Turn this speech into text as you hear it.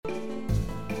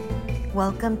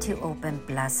Welcome to Open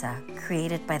Plaza,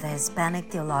 created by the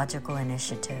Hispanic Theological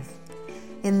Initiative.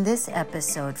 In this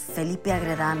episode, Felipe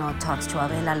Agredano talks to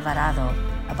Abel Alvarado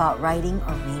about writing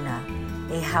Arena,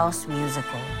 a house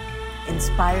musical,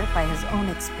 inspired by his own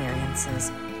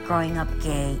experiences growing up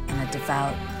gay in a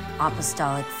devout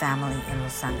apostolic family in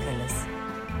Los Angeles.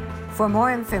 For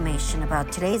more information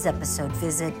about today's episode,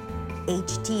 visit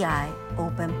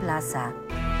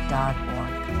htiopenplaza.org.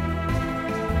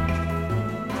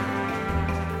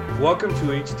 Welcome to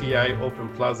HTI Open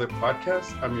Plaza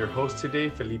podcast. I'm your host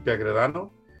today, Felipe Agredano,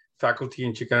 faculty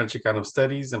in Chicano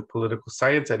Studies and Political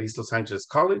Science at East Los Angeles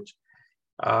College.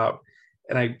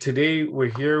 Today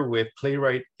we're here with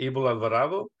playwright Abel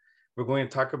Alvarado. We're going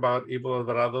to talk about Abel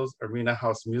Alvarado's Arena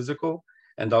House musical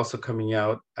and also coming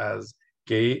out as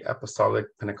gay apostolic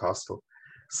Pentecostal.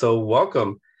 So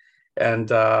welcome.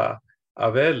 And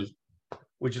Abel,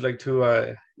 would you like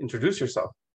to introduce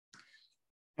yourself?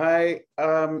 Hi,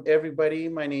 everybody.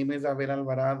 My name is Abel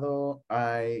Alvarado.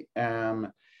 I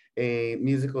am a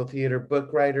musical theater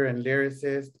book writer and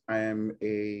lyricist. I am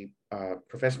a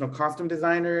professional costume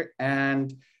designer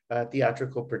and a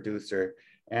theatrical producer.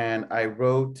 And I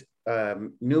wrote a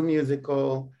new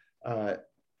musical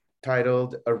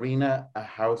titled Arena, a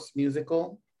house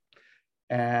musical.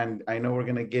 And I know we're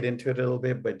going to get into it a little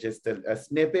bit, but just a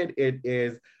snippet. It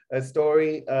is a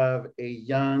story of a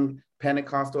young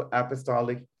Pentecostal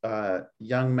apostolic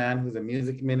young man who's a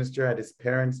music minister at his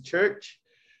parents' church,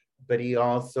 but he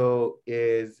also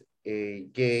is a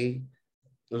gay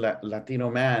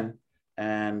Latino man,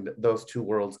 and those two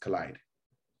worlds collide.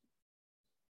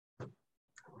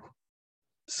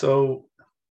 So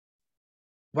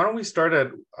why don't we start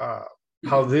at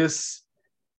how this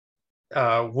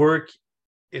work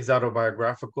is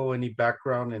autobiographical? Any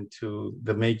background into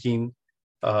the making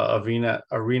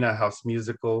Arena House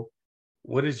musical?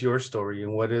 What is your story,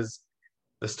 and what is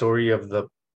the story of the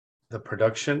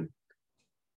production,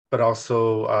 but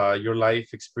also your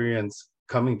life experience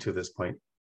coming to this point?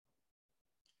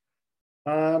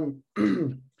 I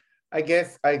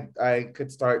guess I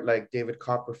could start like David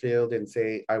Copperfield and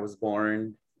say I was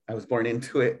born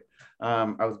into it. I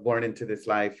was born into this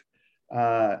life.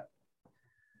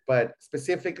 But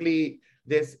specifically,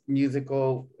 this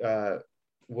musical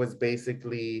was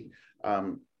basically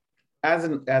as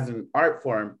an art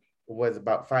form was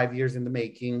about 5 years in the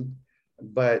making,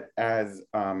 but as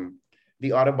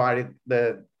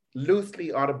the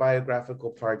loosely autobiographical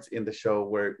parts in the show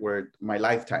were my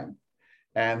lifetime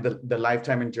and the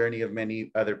lifetime and journey of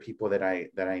many other people that I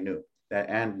knew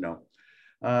and know.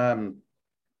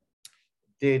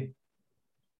 The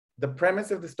premise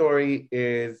of the story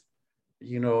is,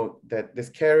 that this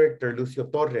character, Lucio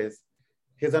Torres,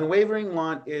 his unwavering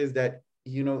want is that,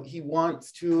 he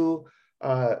wants to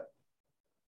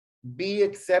be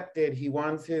accepted. He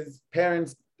wants his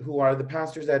parents, who are the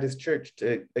pastors at his church,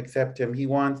 to accept him. He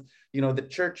wants, the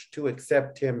church to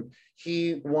accept him.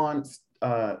 He wants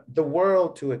the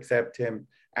world to accept him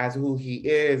as who he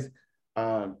is.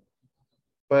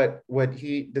 But what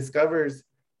he discovers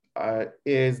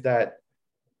is that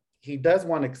he does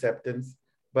want acceptance,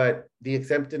 but the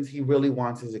acceptance he really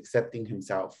wants is accepting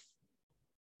himself,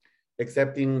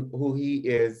 accepting who he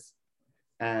is,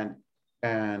 and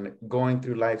going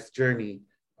through life's journey,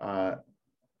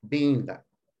 being that.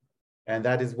 And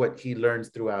that is what he learns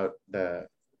throughout the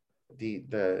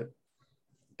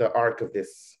arc of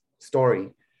this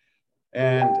story,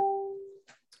 and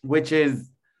which is,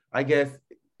 I guess,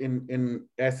 in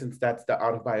essence, that's the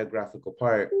autobiographical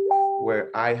part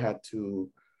where I had to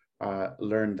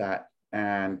learn that.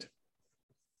 And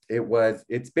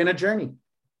it's been a journey.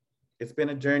 It's been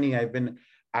a journey. I've been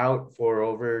out for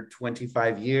over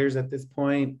 25 years at this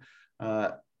point,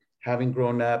 having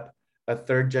grown up a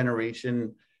third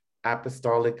generation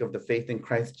apostolic of the faith in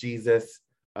Christ Jesus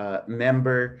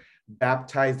member,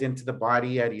 baptized into the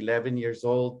body at 11 years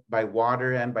old by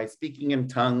water and by speaking in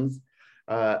tongues.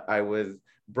 I was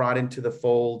brought into the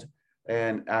fold,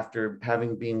 and after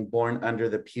having been born under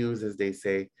the pews, as they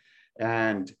say.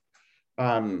 And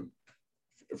from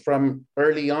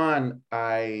early on,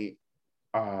 I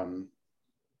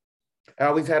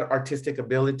always had artistic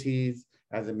abilities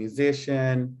as a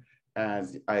musician,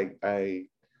 as I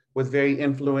was very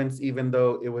influenced, even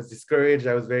though it was discouraged.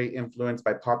 I was very influenced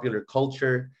by popular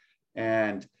culture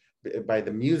and by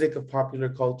the music of popular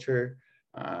culture.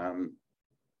 I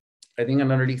think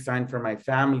an early sign for my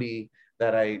family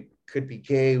that I could be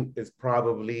gay is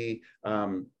probably,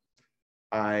 in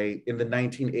the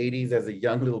 1980s, as a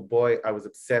young little boy, I was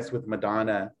obsessed with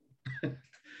Madonna,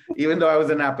 even though I was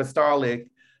an apostolic.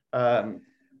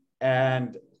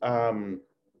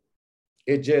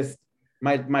 It just,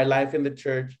 my life in the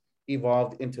church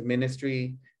evolved into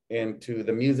ministry, into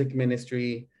the music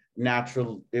ministry.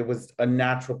 It was a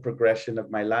natural progression of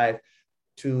my life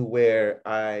to where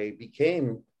I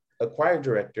became a choir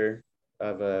director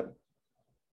of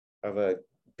a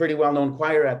pretty well-known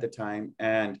choir at the time,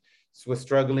 and was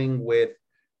struggling with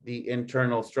the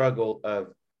internal struggle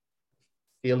of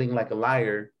feeling like a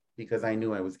liar because I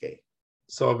knew I was gay.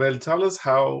 So Abel, tell us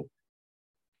how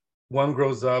one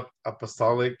grows up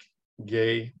apostolic,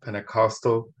 gay,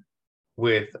 Pentecostal,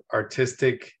 with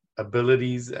artistic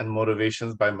abilities and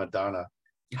motivations by Madonna.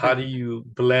 How do you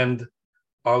blend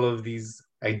all of these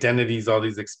identities, all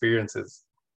these experiences?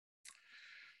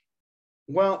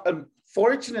 Well,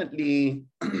 fortunately,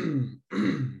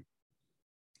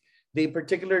 the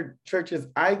particular churches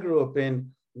I grew up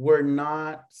in were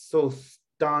not so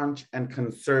staunch and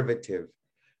conservative,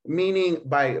 meaning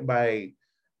by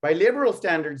liberal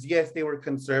standards, yes, they were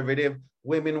conservative.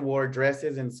 Women wore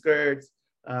dresses and skirts.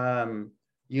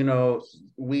 You know,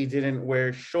 we didn't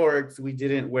wear shorts. We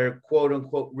didn't wear quote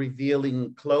unquote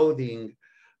revealing clothing.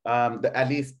 At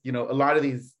least, you know, a lot of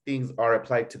these things are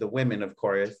applied to the women, of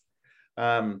course.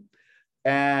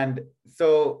 And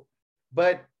so,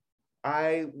 but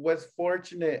I was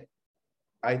fortunate,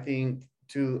 I think,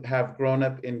 to have grown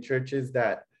up in churches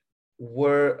that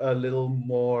were a little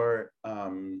more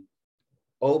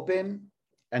open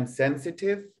and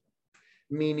sensitive,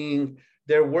 meaning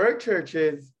there were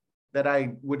churches that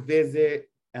I would visit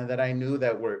and that I knew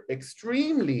that were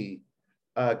extremely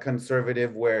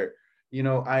conservative, where, you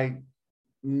know, I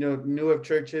knew of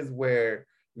churches where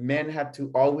men had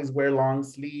to always wear long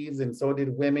sleeves, and so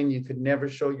did women. You could never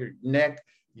show your neck,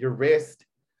 your wrist,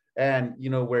 and, you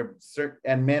know,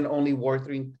 and men only wore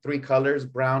three colors: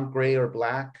 brown, gray, or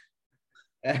black.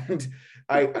 And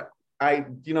I,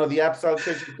 you know, the apostolic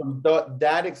churches from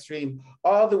that extreme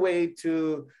all the way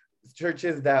to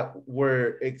churches that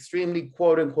were extremely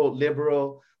quote unquote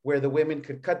liberal, where the women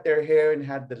could cut their hair and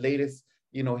had the latest,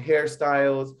 you know,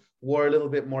 hairstyles, wore a little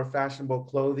bit more fashionable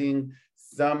clothing.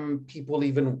 Some people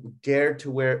even dared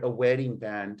to wear a wedding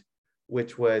band,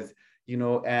 which was, you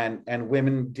know, and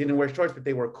women didn't wear shorts, but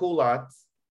they wore culottes.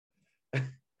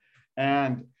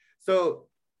 And so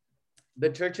the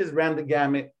churches ran the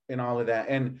gamut in all of that.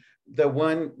 And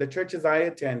the churches I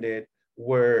attended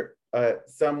were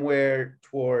somewhere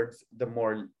towards the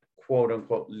more quote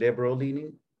unquote liberal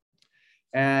leaning.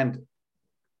 And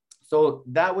so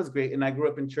that was great. And I grew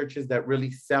up in churches that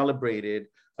really celebrated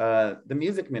the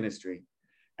music ministry.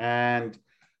 And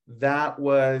that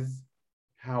was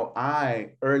how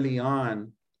I early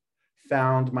on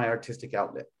found my artistic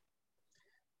outlet.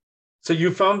 So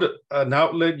you found an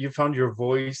outlet, you found your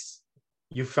voice,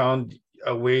 you found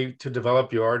a way to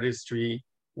develop your artistry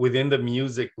within the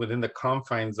music, within the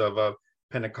confines of a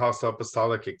Pentecostal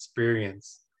apostolic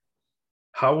experience.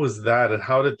 How was that, and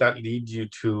how did that lead you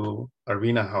to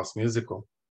Arena House Musical?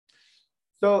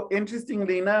 So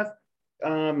interestingly enough,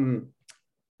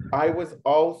 I was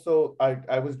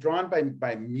drawn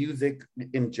by music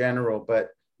in general, but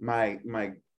my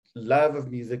love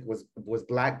of music was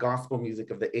Black gospel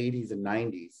music of the 80s and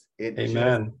 90s.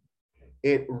 Amen.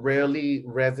 It really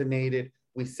resonated.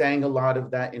 We sang a lot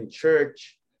of that in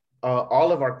church.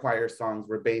 All of our choir songs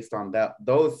were based on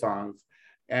those songs.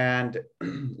 And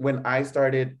when I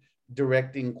started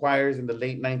directing choirs in the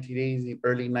late 1980s,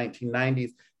 early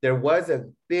 1990s, there was a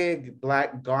big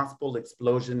Black gospel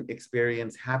explosion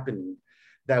experience happening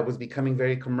that was becoming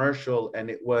very commercial.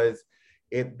 And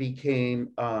it became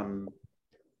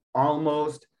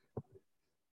almost,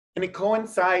 and it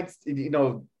coincides, you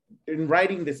know, in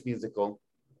writing this musical,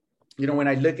 you know, when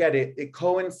I look at it, it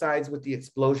coincides with the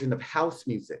explosion of house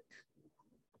music.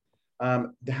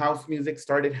 The house music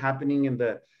started happening in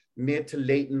the mid to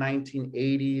late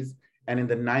 1980s, and in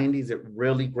the 90s, it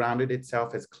really grounded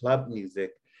itself as club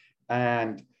music.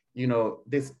 And, you know,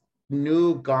 this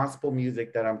new gospel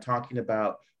music that I'm talking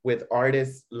about with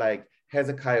artists like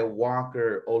Hezekiah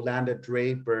Walker, Olanda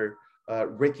Draper,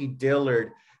 Ricky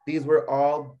Dillard, these were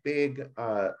all big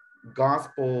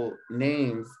gospel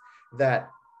names that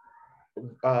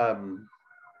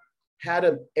had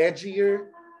an edgier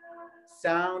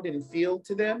sound and feel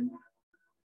to them.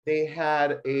 They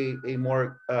had a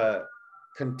more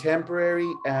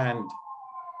contemporary and,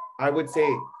 I would say,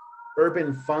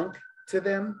 urban funk to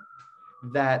them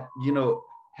that, you know,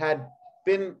 had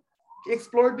been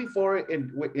explored before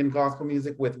in gospel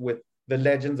music with the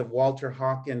legends of Walter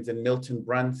Hawkins and Milton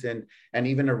Brunson and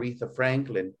even Aretha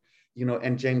Franklin, you know,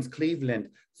 and James Cleveland.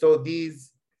 So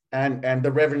these, and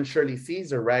the Reverend Shirley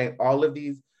Caesar, right? All of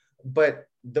these, but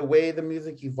the way the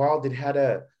music evolved, it had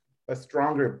a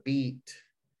stronger beat.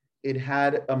 it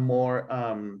had a more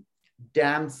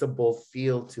danceable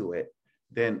feel to it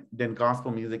than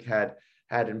gospel music had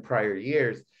in prior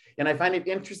years. And I find it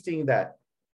interesting that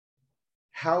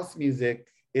house music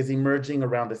is emerging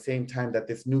around the same time that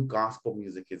this new gospel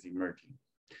music is emerging.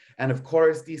 And of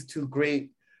course, these two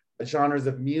great genres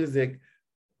of music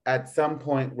at some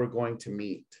point were going to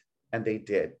meet, and they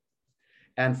did.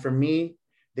 And for me,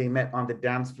 they met on the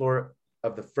dance floor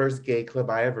of the first gay club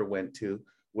I ever went to,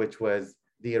 which was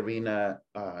the Arena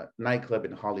nightclub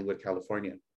in Hollywood,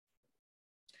 California.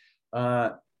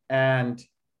 And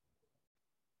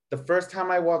the first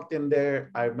time I walked in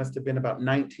there, I must have been about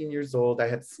 19 years old. I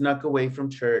had snuck away from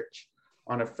church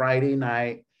on a Friday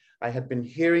night. I had been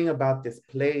hearing about this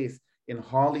place in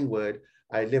Hollywood.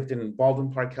 I lived in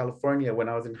Baldwin Park, California. When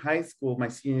I was in high school, my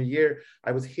senior year,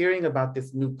 I was hearing about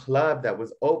this new club that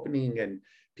was opening, and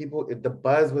people, the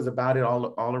buzz was about it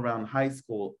all around high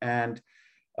school. And,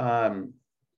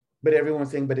 but everyone was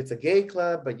saying, but it's a gay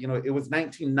club, but you know, it was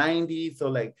 1990. So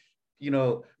like, you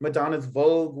know, Madonna's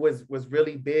Vogue was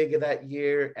really big that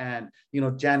year. And, you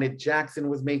know, Janet Jackson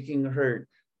was making her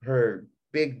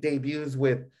big debuts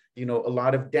with, you know, a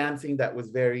lot of dancing that was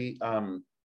very,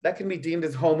 that can be deemed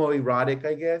as homoerotic,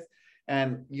 I guess.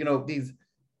 And, you know, these,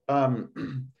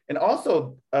 and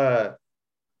also the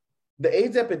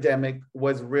AIDS epidemic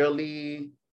was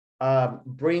really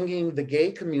bringing the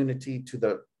gay community to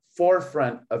the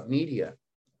forefront of media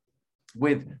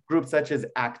with groups such as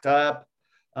ACT UP,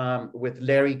 with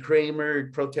Larry Kramer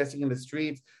protesting in the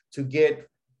streets to get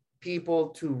people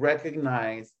to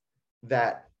recognize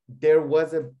that there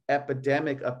was an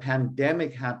epidemic, a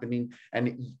pandemic happening,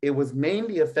 and it was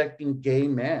mainly affecting gay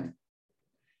men.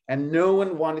 And no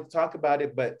one wanted to talk about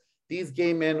it, but these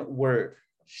gay men were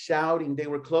shouting, they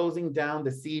were closing down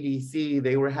the CDC,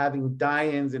 they were having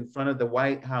die-ins in front of the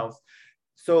White House.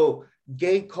 So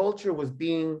gay culture was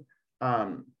being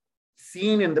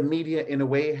seen in the media in a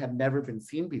way it had never been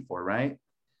seen before, right?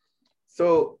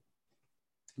 So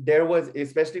there was,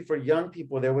 especially for young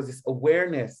people, there was this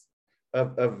awareness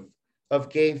of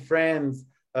gay friends,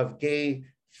 of gay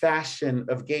fashion,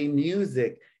 of gay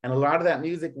music. And a lot of that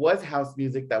music was house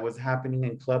music that was happening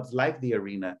in clubs like the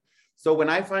Arena. So when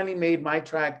I finally made my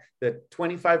track, the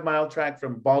 25-mile track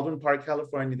from Baldwin Park,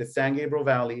 California, to San Gabriel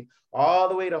Valley, all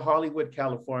the way to Hollywood,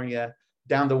 California,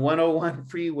 down the 101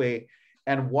 freeway,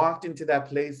 and walked into that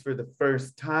place for the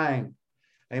first time,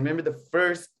 I remember the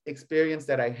first experience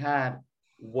that I had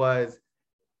was,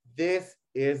 this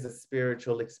is a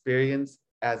spiritual experience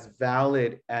as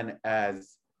valid and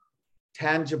as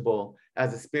tangible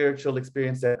as a spiritual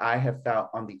experience that I have felt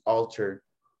on the altar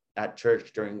at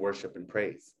church during worship and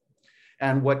praise.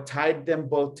 And what tied them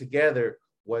both together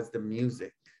was the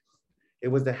music. It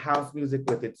was the house music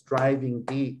with its driving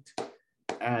beat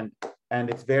and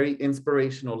its very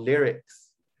inspirational lyrics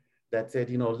that said,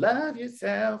 you know, love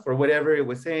yourself, or whatever it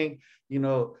was saying, you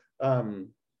know,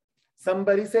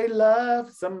 somebody say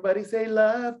love,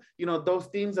 you know, those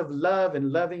themes of love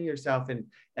and loving yourself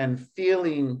and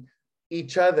feeling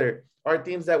each other are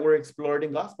themes that were explored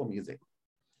in gospel music.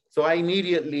 So I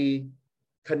immediately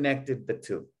connected the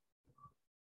two.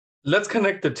 Let's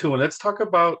connect the two, and let's talk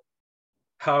about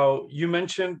how you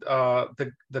mentioned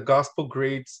the gospel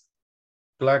greats,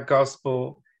 Black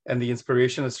gospel, and the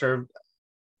inspiration that served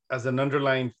as an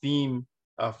underlying theme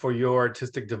for your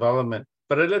artistic development.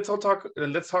 But let's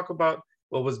talk about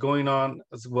what was going on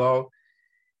as well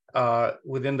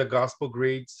within the gospel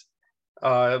greats.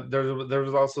 There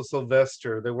was also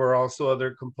Sylvester. There were also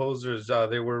other composers.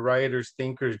 There were writers,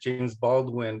 thinkers, James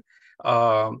Baldwin,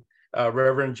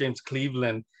 Reverend James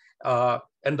Cleveland,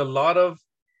 and a lot of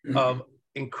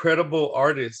incredible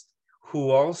artists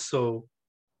who also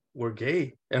were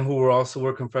gay and who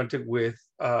were confronted with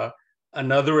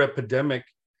another epidemic,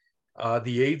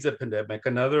 the AIDS epidemic,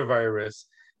 another virus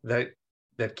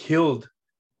that killed,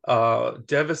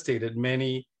 devastated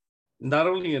many, not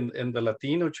only in the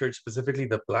Latino church, specifically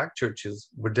the Black churches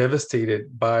were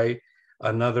devastated by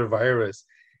another virus.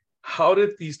 How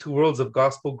did these two worlds of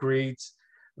gospel greats,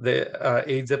 the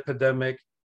AIDS epidemic,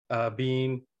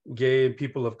 being gay and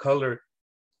people of color,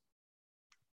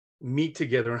 meet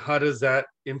together, and how does that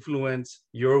influence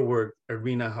your work,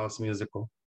 Arena House Musical?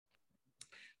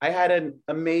 I had an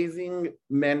amazing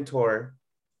mentor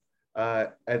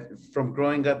from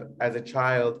growing up as a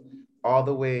child all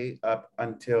the way up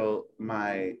until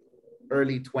my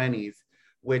early 20s,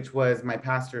 which was my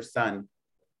pastor's son,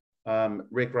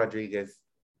 Rick Rodriguez.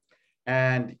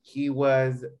 And he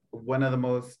was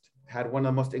had one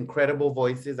of the most incredible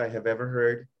voices I have ever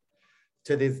heard.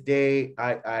 To this day,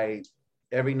 I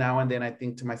every now and then I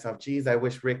think to myself, geez, I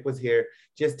wish Rick was here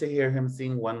just to hear him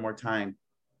sing one more time.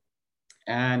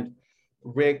 And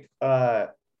Rick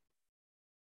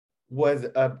was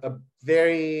a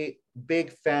very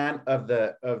big fan of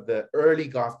the early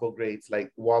gospel greats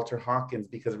like Walter Hawkins,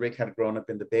 because Rick had grown up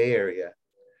in the Bay Area.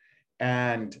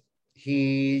 And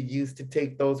he used to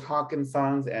take those Hawkins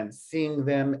songs and sing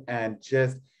them and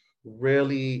just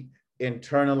really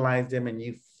internalize them. And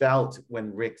you felt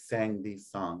when Rick sang these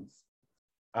songs.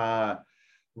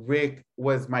 Rick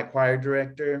was my choir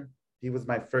director. He was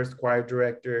my first choir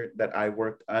director that I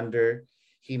worked under.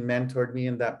 He mentored me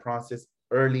in that process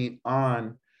early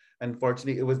on.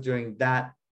 Unfortunately, it was during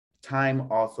that time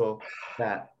also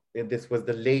that this was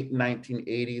the late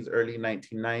 1980s, early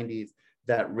 1990s,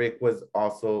 that Rick was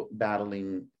also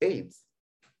battling AIDS,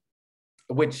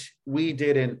 which we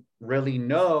didn't really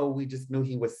know. We just knew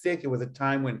he was sick. It was a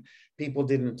time when people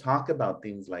didn't talk about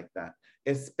things like that,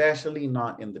 especially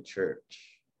not in the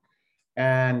church.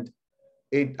 And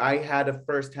I had a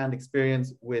firsthand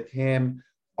experience with him,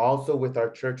 also with our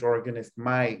church organist,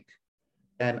 Mike,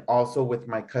 and also with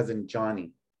my cousin,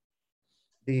 Johnny.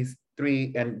 These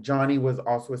three, and Johnny was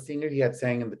also a singer. He had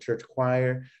sang in the church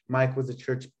choir. Mike was a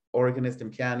church organist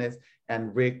and pianist,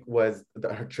 and Rick was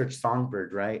our church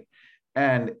songbird, right?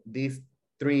 And these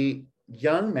three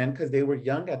young men, because they were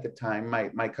young at the time,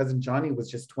 my cousin Johnny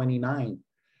was just 29.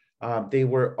 They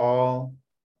were all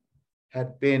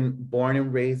had been born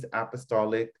and raised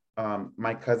apostolic.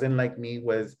 My cousin, like me,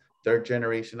 was third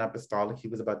generation apostolic. He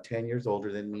was about 10 years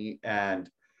older than me. And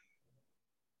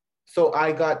so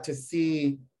I got to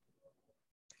see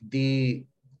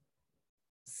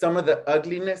some of the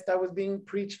ugliness that was being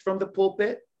preached from the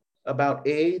pulpit about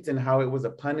AIDS and how it was a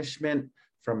punishment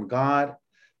from God.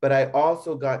 But I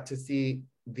also got to see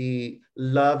the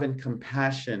love and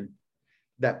compassion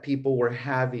that people were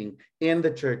having in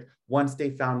the church once they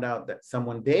found out that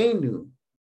someone they knew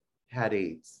had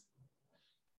AIDS.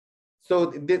 So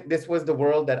this was the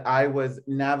world that I was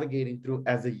navigating through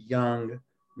as a young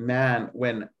man.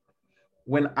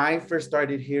 When I first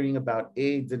started hearing about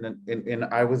AIDS, and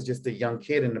I was just a young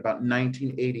kid, and about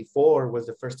 1984 was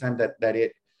the first time that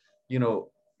it,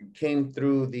 came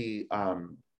through the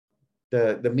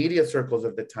media circles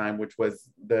of the time, which was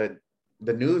the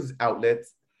news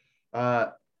outlets.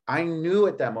 I knew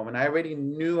at that moment, I already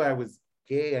knew I was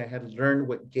gay. I had learned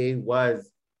what gay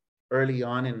was early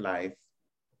on in life,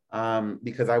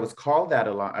 because I was called that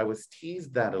a lot. I was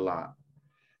teased that a lot.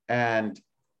 And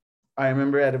I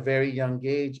remember at a very young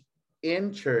age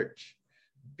in church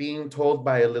being told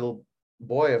by a little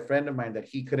boy, a friend of mine, that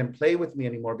he couldn't play with me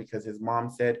anymore because his mom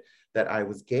said that I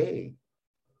was gay.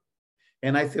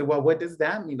 And I said, well, what does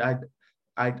that mean?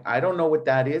 I don't know what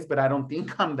that is, but I don't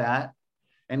think I'm that.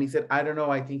 And he said, I don't know.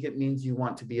 I think it means you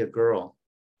want to be a girl.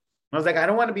 I was like, I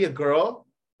don't want to be a girl.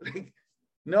 Like,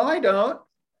 no, I don't.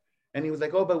 And he was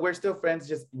like, oh, but we're still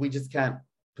friends. We just can't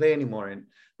play anymore. And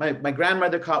my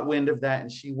grandmother caught wind of that,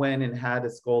 and she went and had a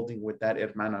scolding with that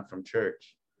hermana from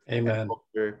church. Amen.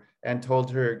 And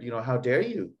told her, how dare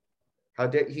you? How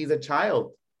dare, he's a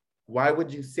child. Why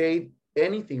would you say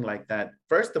anything like that,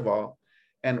 first of all?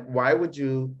 And why would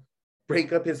you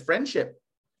break up his friendship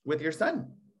with your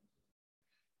son?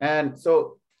 And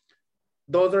so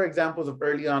those are examples of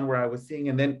early on where I was seeing.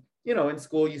 And then, in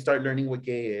school, you start learning what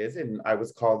gay is. And I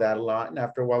was called that a lot. And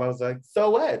after a while, I was like, so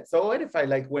what? So what if I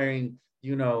like wearing,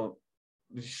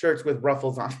 shirts with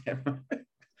ruffles on them?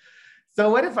 So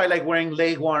what if I like wearing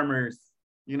leg warmers,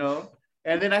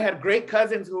 And then I had great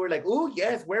cousins who were like, oh,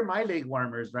 yes, wear my leg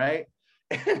warmers, right?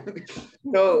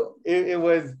 So it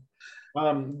was,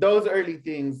 those early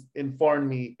things informed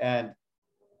me. And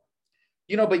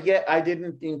but yet I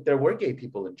didn't think there were gay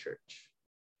people in church.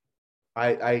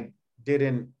 I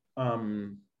didn't,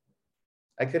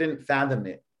 I couldn't fathom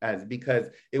it because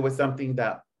it was something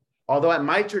that, although at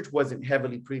my church wasn't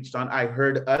heavily preached on, I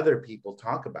heard other people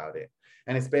talk about it.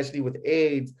 And especially with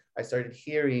AIDS, I started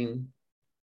hearing,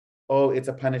 oh, it's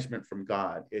a punishment from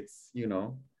God. It's,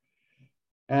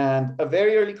 And a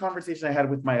very early conversation I had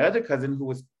with my other cousin, who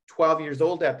was 12 years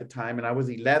old at the time, and I was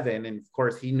 11. And of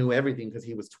course, he knew everything because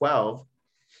he was 12.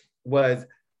 Was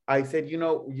I said,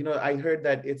 I heard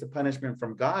that it's a punishment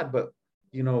from God, but,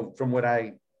 from what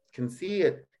I can see,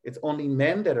 it's only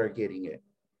men that are getting it.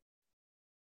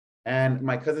 And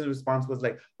my cousin's response was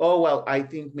like, oh, well, I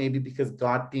think maybe because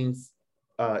God thinks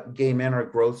gay men are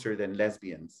grosser than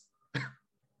lesbians.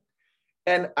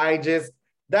 And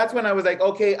that's when I was like,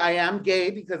 okay, I am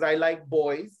gay because I like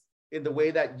boys in the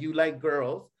way that you like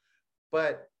girls,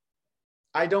 but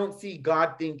I don't see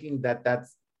God thinking that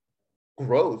that's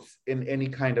gross in any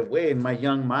kind of way in my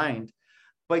young mind.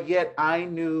 But yet I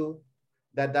knew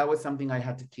that was something I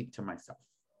had to keep to myself.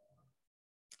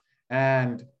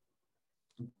 And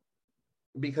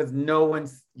because no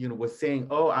one's, was saying,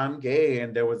 oh, I'm gay,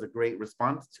 and there was a great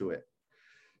response to it.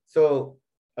 So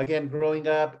again, growing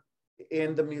up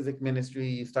in the music ministry,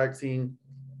 you start seeing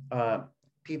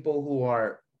people who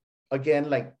are, again,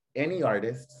 like any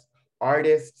artists,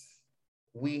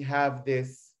 we have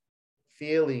this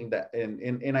feeling that,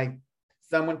 and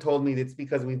someone told me it's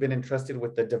because we've been entrusted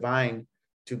with the divine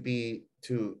to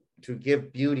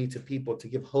give beauty to people, to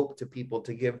give hope to people,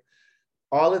 to give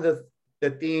all of the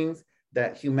things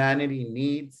that humanity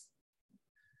needs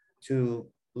to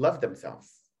love themselves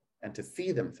and to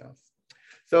see themselves.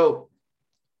 So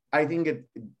I think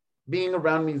being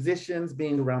around musicians,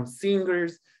 being around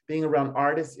singers, being around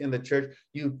artists in the church,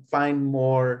 you find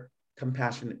more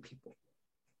compassionate people.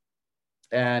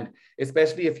 And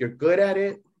especially if you're good at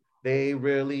it, they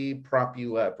really prop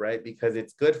you up, right? Because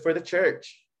it's good for the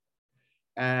church.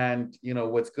 And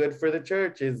what's good for the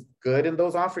church is good in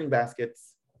those offering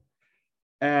baskets.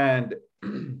 And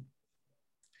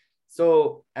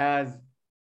so, as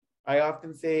I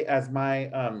often say, as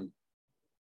my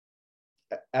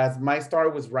star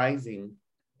was rising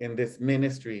in this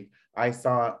ministry, I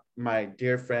saw my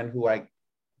dear friend who I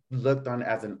looked on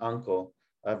as an uncle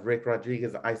of Rick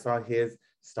Rodriguez. I saw his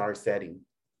star setting.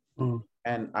 Mm.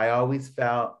 And I always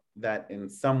felt that in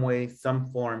some way, some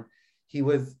form, he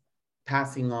was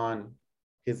passing on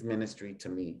his ministry to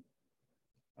me.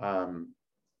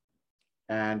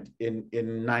 And in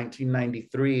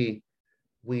 1993,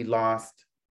 we lost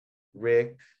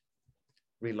Rick,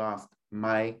 we lost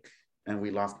Mike, and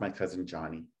we lost my cousin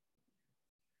Johnny.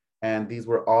 And these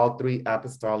were all three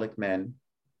apostolic men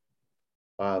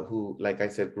who, like I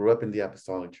said, grew up in the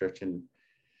apostolic church, and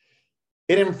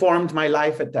it informed my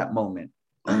life at that moment.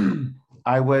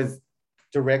 I was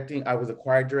a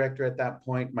choir director at that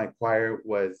point. My choir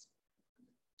was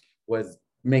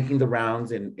making the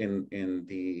rounds in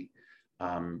the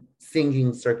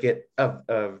singing circuit of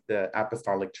the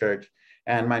apostolic church,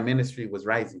 and my ministry was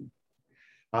rising.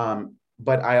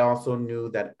 But I also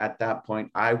knew that at that point,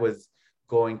 I was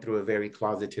going through a very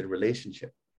closeted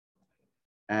relationship.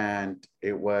 And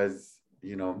it was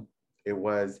young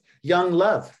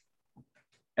love.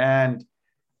 And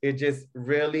it just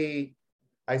really,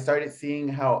 I started seeing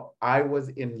how I was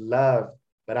in love,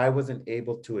 but I wasn't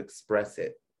able to express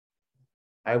it.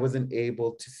 I wasn't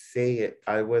able to say it.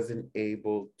 I wasn't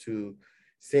able to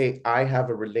say, I have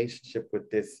a relationship with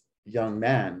this young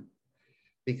man,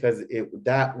 because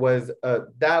that was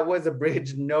a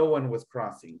bridge no one was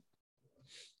crossing.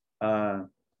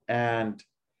 And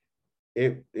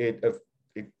a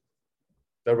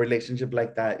relationship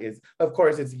like that is, of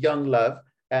course, it's young love,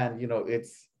 and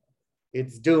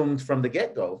it's doomed from the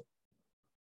get-go.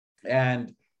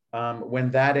 And when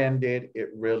that ended,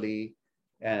 it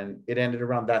ended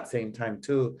around that same time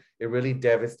too, it really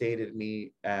devastated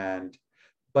me.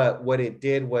 But what it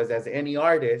did was, as any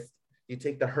artist, you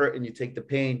take the hurt and you take the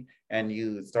pain and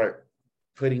you start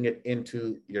putting it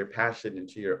into your passion,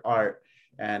 into your art.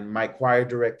 And my choir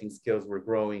directing skills were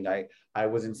growing. I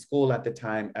was in school at the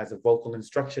time as a vocal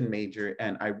instruction major,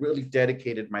 and I really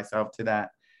dedicated myself to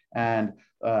that. And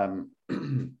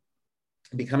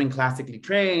becoming classically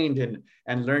trained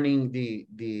and learning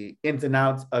the ins and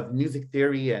outs of music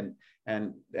theory and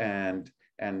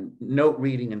note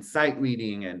reading and sight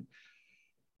reading, and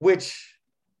which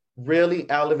really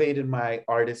elevated my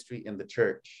artistry in the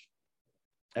church.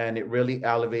 And it really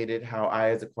elevated how I,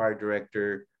 as a choir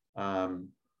director,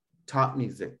 taught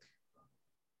music,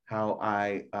 how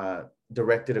I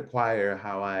directed a choir,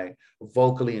 how I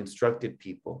vocally instructed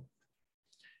people.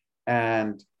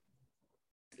 And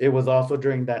it was also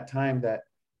during that time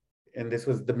and this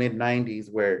was the mid-90s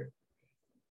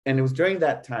and it was during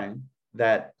that time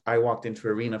that I walked into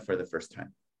Arena for the first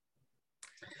time.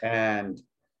 And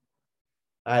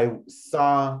I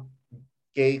saw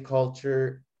gay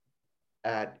culture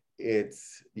at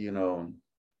its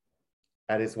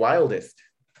wildest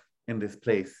in this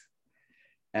place.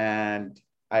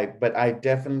 But I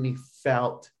definitely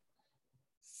felt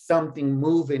something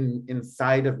moving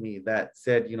inside of me that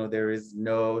said, there is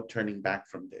no turning back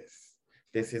from this.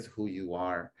 This is who you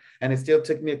are. And it still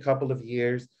took me a couple of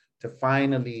years to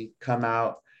finally come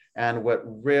out. And what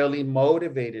really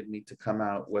motivated me to come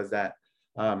out was that,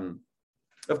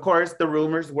 of course, the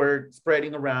rumors were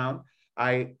spreading around.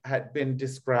 I had been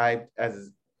described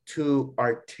as too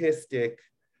artistic,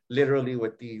 literally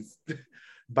with these,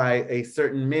 by a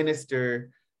certain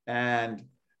minister, and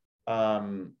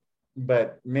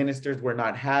but ministers were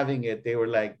not having it. They were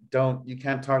like, you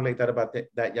can't talk like that about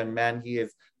that young man. He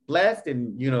is blessed,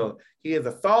 and he is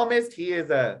a psalmist. He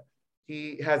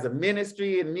has a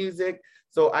ministry in music.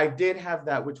 So I did have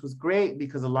that, which was great,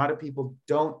 because a lot of people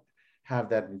don't have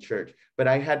that in church. But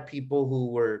I had people who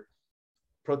were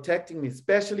protecting me,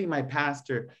 especially my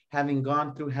pastor, having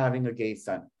gone through having a gay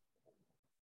son.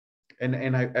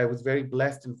 And I was very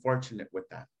blessed and fortunate with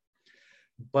that.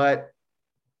 But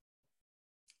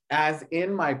as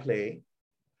in my play,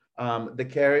 the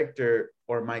character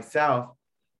or myself,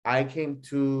 I came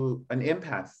to an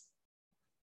impasse.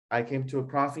 I came to a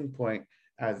crossing point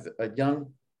as a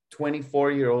young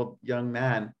 24-year-old young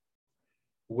man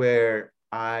where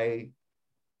I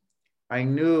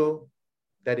knew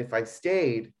that if I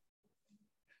stayed,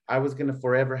 I was going to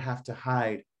forever have to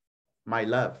hide my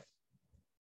love.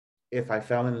 If I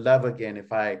fell in love again,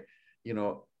 if I,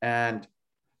 and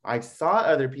I saw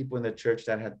other people in the church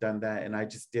that had done that, and I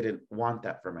just didn't want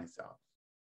that for myself.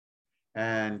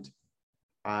 And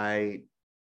I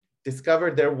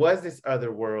discovered there was this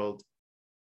other world,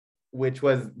 which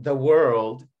was the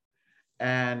world.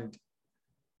 And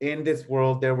in this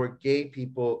world, there were gay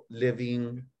people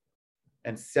living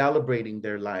and celebrating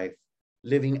their life,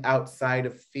 living outside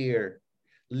of fear,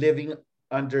 living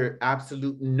under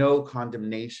absolute no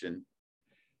condemnation.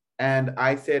 And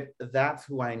I said, that's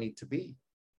who I need to be.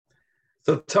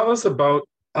 So tell us about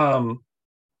how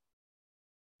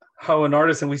an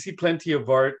artist, and we see plenty of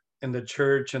art in the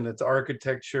church and its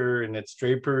architecture and its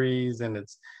draperies and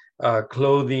its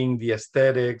clothing, the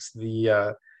aesthetics,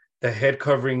 the head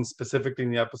covering specifically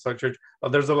in the Apostolic Church.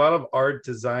 There's a lot of art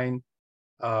design,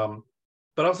 but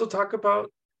also talk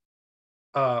about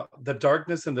the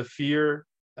darkness and the fear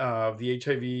of the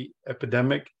HIV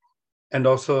epidemic, and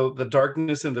also the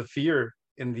darkness and the fear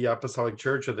in the Apostolic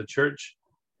Church or the church,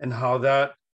 and how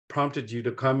that prompted you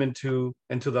to come into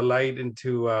the light,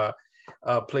 into a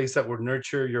place that would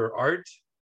nurture your art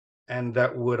and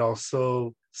that would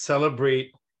also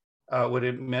celebrate what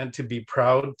it meant to be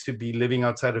proud, to be living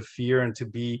outside of fear, and to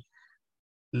be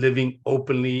living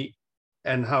openly,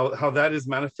 and how that is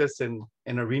manifest in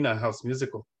Arena House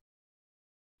Musical.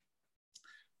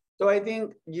 So I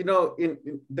think,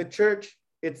 in the church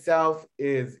itself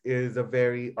is a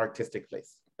very artistic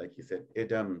place, like you said.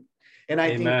 And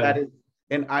I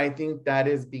think that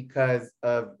is because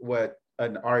of what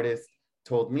an artist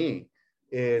told me,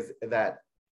 is that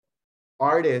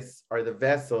artists are the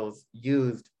vessels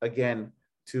used again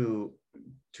to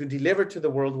deliver to the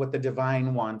world what the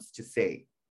divine wants to say.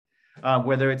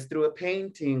 Whether it's through a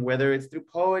painting, whether it's through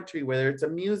poetry, whether it's a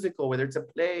musical, whether it's a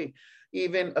play,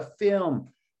 even a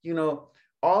film,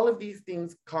 all of these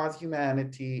things cause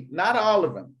humanity, not all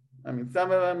of them. I mean,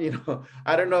 some of them,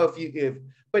 I don't know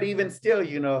but even still,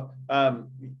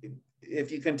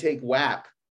 if you can take WAP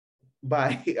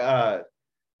by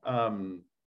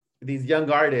these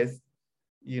young artists,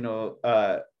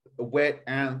 Wet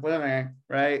and Women,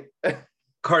 right?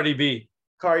 Cardi B.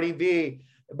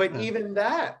 But even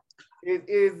that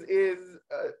is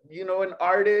an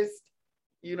artist,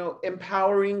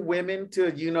 empowering women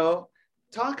to,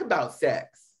 talk about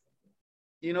sex,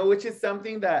 which is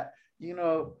something that,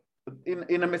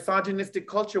 in a misogynistic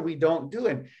culture, we don't do.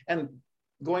 And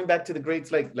going back to the greats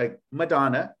like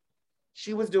Madonna,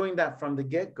 she was doing that from the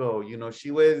get-go.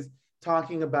 She was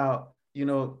talking about,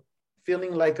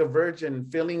 feeling like a virgin,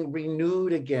 feeling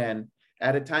renewed again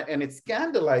at a time, and it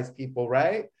scandalized people,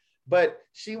 right? But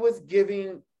she was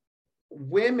giving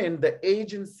women the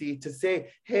agency to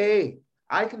say, hey,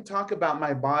 I can talk about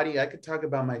my body, I could talk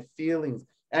about my feelings.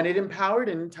 And it empowered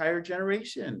an entire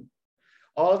generation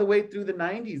all the way through the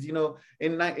 90s. In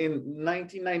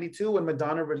 1992, when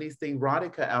Madonna released the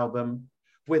Erotica album,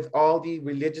 with all the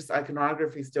religious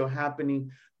iconography still happening,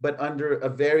 but under a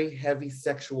very heavy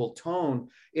sexual tone,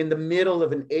 in the middle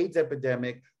of an AIDS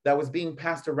epidemic that was being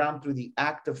passed around through the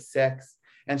act of sex.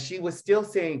 And she was still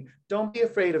saying, don't be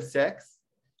afraid of sex.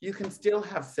 You can still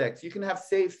have sex. You can have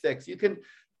safe sex. You can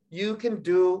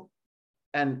do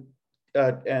and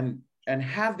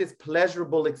have this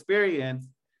pleasurable experience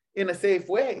in a safe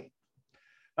way.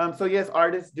 So yes,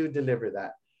 artists do deliver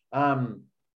that.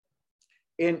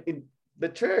 In the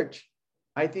church,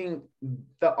 I think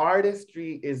the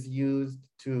artistry is used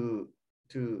to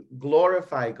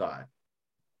glorify God.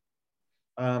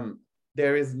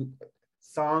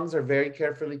 Songs are very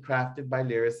carefully crafted by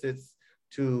lyricists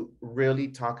to really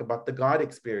talk about the God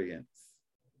experience.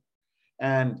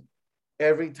 And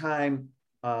every time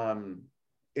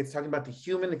it's talking about the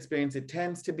human experience, it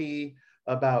tends to be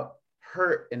about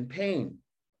hurt and pain.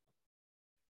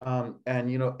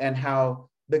 And how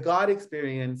the God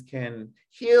experience can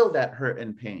heal that hurt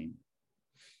and pain.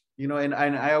 And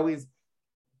I always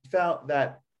felt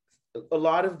that a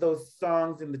lot of those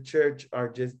songs in the church are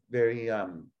just very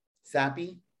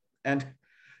sappy. And,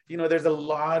 there's a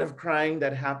lot of crying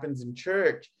that happens in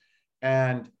church.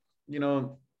 And,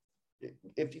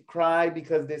 if you cry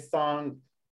because this song,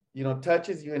 you know,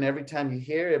 touches you and every time you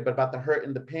hear it, but about the hurt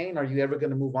and the pain, are you ever going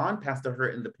to move on past the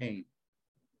hurt and the pain?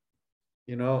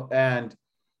 You know, and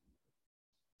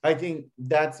I think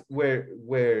that's where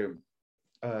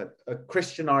a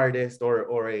Christian artist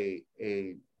or a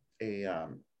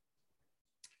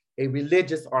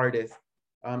religious artist,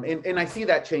 and I see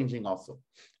that changing also.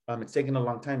 It's taken a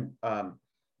long time,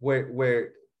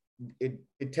 where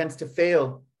it tends to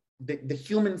fail the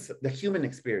human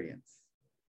experience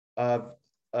of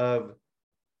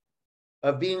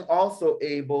being also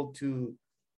able to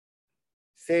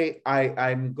say,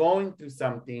 I'm going through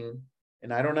something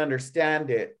and I don't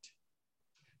understand it,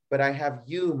 but I have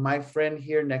you, my friend,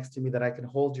 here next to me that I can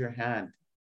hold your hand.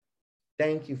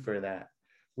 Thank you for that.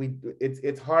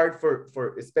 It's hard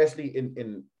for especially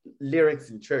in lyrics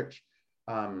in church,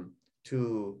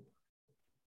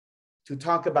 to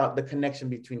talk about the connection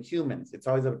between humans. It's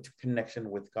always a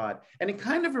connection with God. And it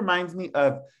kind of reminds me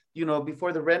of, you know,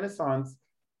 before the Renaissance,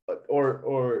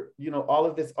 or you know, all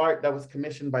of this art that was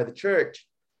commissioned by the church,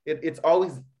 it's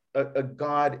always a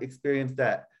God experience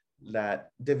that Da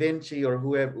Vinci or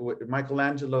whoever,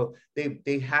 Michelangelo,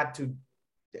 they had to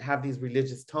have these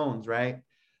religious tones, right?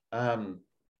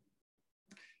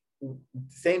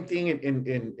 Same thing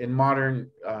in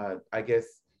modern, I guess,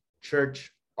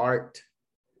 church art,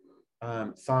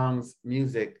 songs,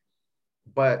 music,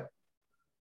 but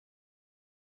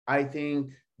I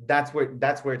think that's where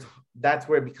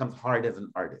it becomes hard as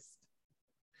an artist,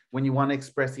 when you want to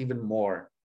express even more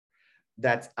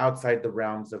that's outside the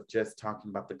realms of just talking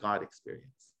about the God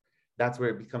experience. That's where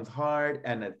it becomes hard,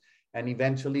 and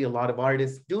eventually a lot of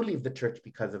artists do leave the church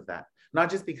because of that.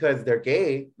 Not just because they're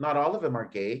gay, not all of them are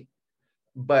gay,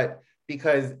 but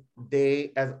because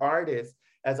they, as artists,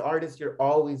 you're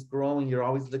always growing, you're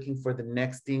always looking for the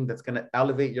next thing that's going to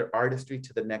elevate your artistry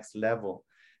to the next level.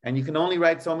 And you can only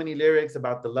write so many lyrics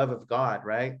about the love of God,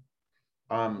 right?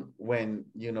 When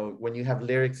you have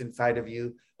lyrics inside of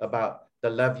you about the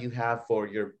love you have for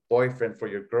your boyfriend, for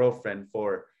your girlfriend,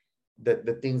 for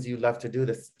the things you love to do,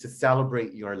 to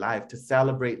celebrate your life, to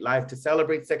celebrate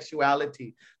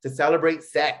sexuality, to celebrate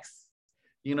sex.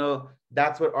 You know,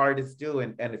 that's what artists do.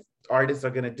 And if artists are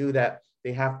going to do that,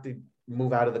 they have to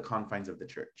move out of the confines of the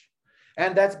church.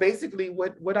 And that's basically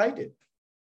what I did.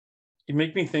 You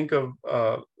make me think of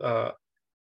the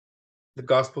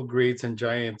gospel greats and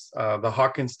giants. The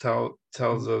Hawkins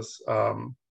tells us,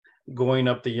 going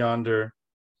up the yonder,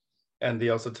 and they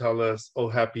also tell us, oh,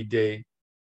 happy day,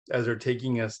 as they're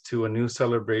taking us to a new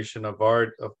celebration of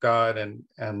art, of God,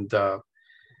 and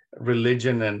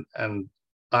religion, and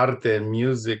arte and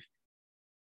music.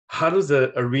 How does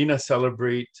the arena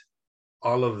celebrate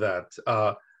all of that?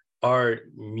 Art,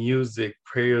 music,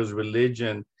 prayers,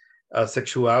 religion,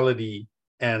 sexuality,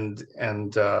 and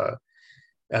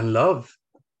love.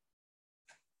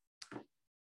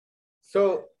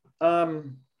 So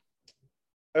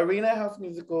Arena House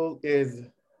Musical is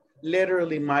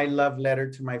literally my love letter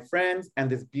to my friends and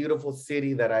this beautiful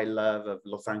city that I love of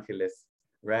Los Angeles,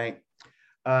 right?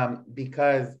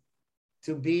 Because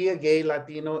to be a gay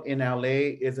Latino in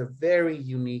LA is a very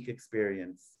unique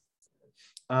experience.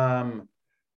 You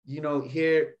know,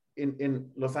 here in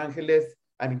Los Angeles,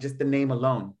 I mean, just the name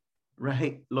alone,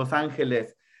 right? Los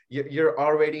Angeles, you're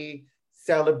already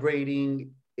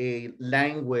celebrating a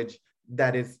language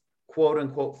that is quote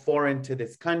unquote foreign to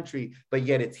this country, but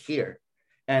yet it's here.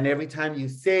 And every time you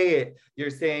say it, you're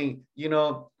saying, you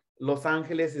know, Los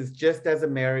Angeles is just as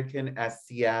American as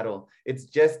Seattle. It's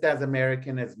just as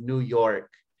American as New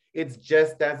York. It's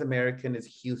just as American as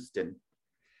Houston.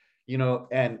 You know,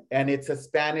 and it's a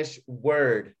Spanish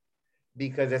word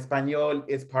because Espanol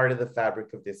is part of the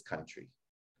fabric of this country.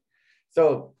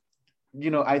 So,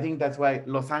 you know, I think that's why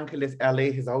Los Angeles,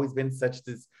 LA has always been such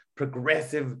this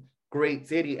progressive, great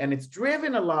city. And it's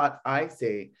driven a lot, I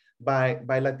say, by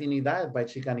Latinidad, by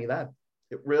Chicanidad.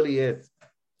 It really is.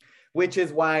 Which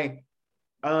is why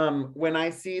when I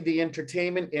see the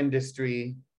entertainment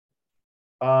industry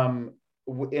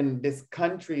in this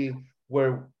country,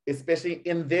 where, especially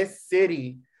in this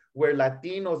city, where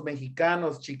Latinos,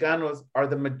 Mexicanos, Chicanos are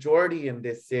the majority in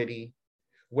this city,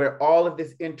 where all of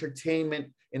this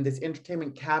entertainment, in this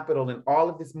entertainment capital, and all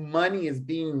of this money is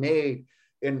being made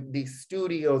in these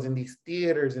studios, in these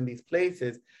theaters, in these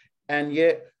places, and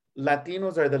yet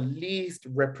Latinos are the least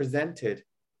represented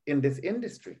in this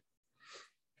industry.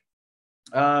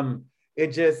 It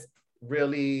just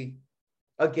really,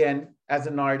 again, as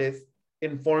an artist,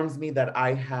 informs me that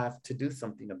I have to do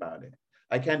something about it.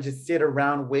 I can't just sit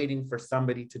around waiting for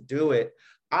somebody to do it.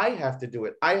 I have to do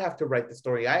it. I have to write the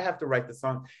story. I have to write the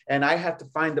song, and I have to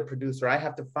find the producer. I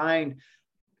have to find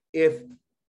if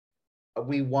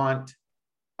we want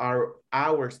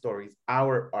our stories,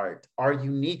 our art, our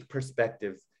unique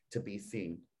perspectives to be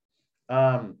seen.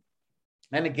 And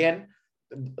again,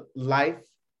 life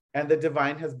and the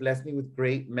divine has blessed me with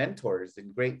great mentors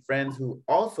and great friends who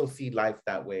also see life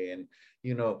that way. And,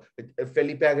 you know,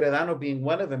 Felipe Agredano being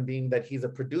one of them, being that he's a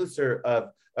producer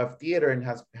of theater and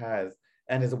has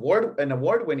and is an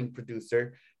award-winning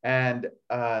producer, and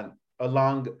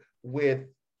along with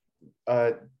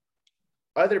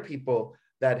other people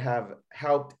that have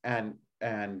helped and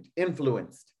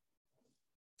influenced.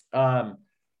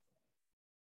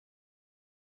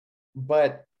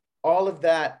 But all of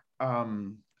that,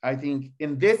 I think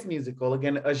in this musical,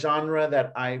 again, a genre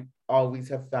that I always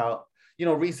have felt, you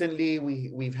know, recently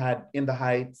we've had In the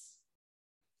Heights,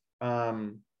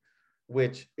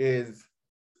 which is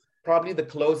probably the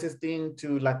closest thing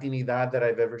to Latinidad that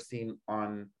I've ever seen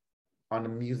on a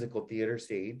musical theater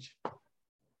stage,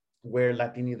 where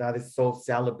Latinidad is so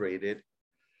celebrated.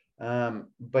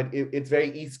 But it's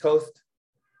very East Coast,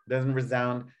 doesn't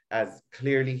resound as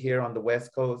clearly here on the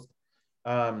West Coast.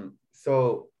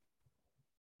 So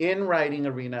in writing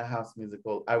Arena House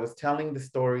Musical, I was telling the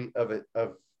story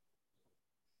of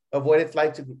what it's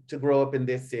like to grow up in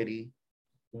this city,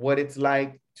 what it's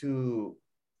like to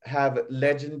have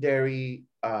legendary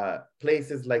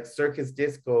places like Circus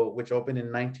Disco, which opened in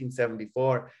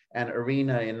 1974, and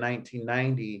Arena in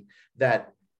 1990,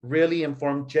 that really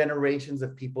informed generations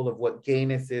of people of what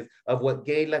gayness is, of what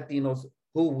gay Latinos,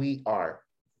 who we are,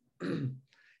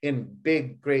 in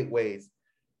big, great ways.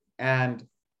 And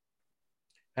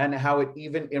how it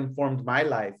even informed my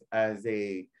life as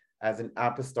an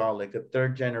apostolic, a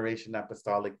third generation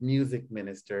apostolic music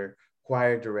minister,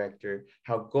 choir director,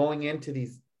 how going into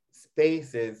these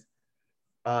spaces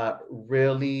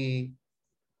really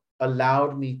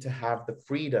allowed me to have the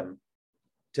freedom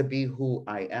to be who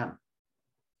I am.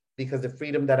 Because the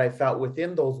freedom that I felt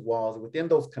within those walls, within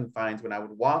those confines, when I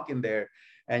would walk in there,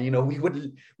 and, you know, we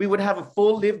would have a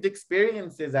full lived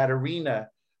experiences at Arena,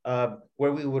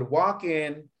 where we would walk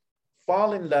in,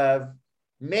 fall in love,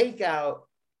 make out,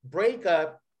 break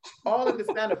up, all in the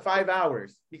span of 5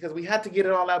 hours, because we had to get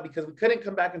it all out because we couldn't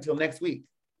come back until next week.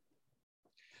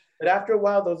 But after a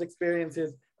while, those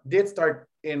experiences did start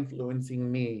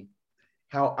influencing me,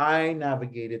 how I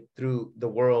navigated through the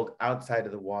world outside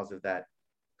of the walls of that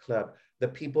club, the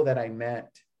people that I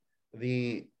met,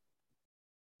 the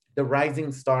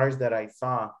rising stars that I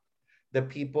saw, the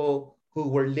people who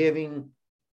were living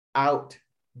out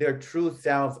their true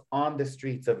selves on the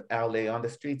streets of LA, on the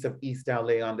streets of East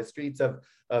LA, on the streets of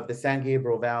the San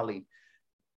Gabriel Valley.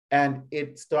 And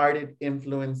it started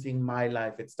influencing my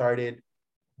life. It started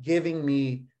giving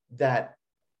me that,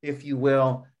 if you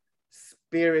will,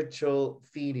 spiritual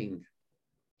feeding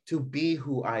to be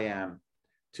who I am,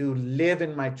 to live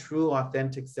in my true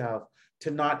authentic self,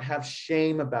 to not have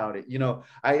shame about it. You know,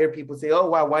 I hear people say, oh,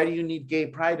 wow, why do you need gay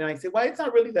pride? And I say, well, it's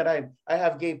not really that I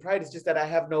have gay pride. It's just that I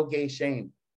have no gay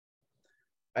shame.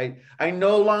 I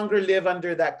no longer live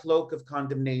under that cloak of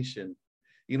condemnation,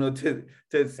 you know, to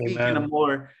speak Amen.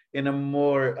 in a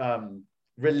more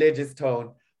religious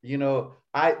tone. You know,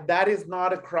 that is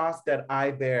not a cross that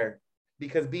I bear,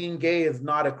 because being gay is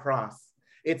not a cross.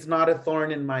 It's not a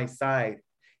thorn in my side.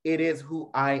 It is who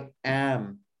I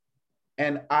am.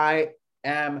 And I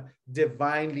am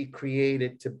divinely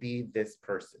created to be this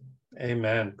person.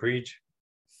 Amen. Preach.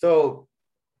 So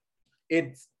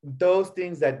it's those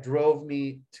things that drove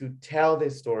me to tell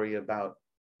this story about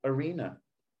Arena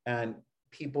and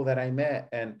people that I met.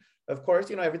 And of course,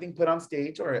 you know, everything put on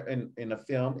stage or in a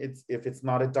film, if it's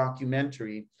not a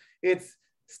documentary, it's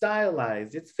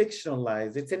stylized, it's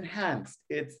fictionalized, it's enhanced,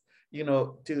 it's, you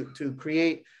know, to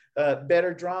create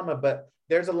better drama. But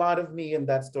there's a lot of me in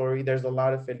that story. There's a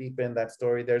lot of Felipe in that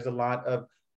story. There's a lot of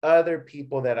other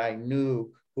people that I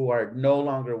knew who are no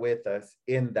longer with us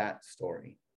in that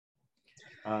story.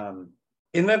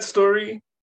 In that story,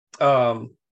 I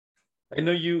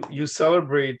know you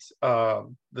celebrate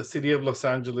the city of Los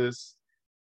Angeles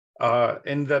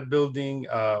in that building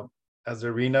as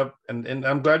Arena, and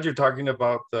I'm glad you're talking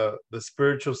about the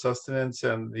spiritual sustenance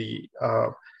and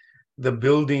the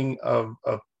building of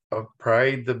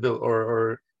pride,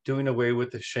 or doing away with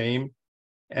the shame.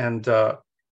 And I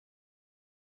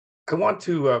want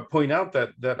to point out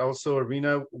that also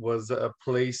Arena was a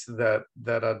place that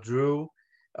drew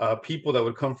people that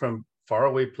would come from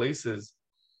faraway places,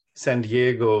 San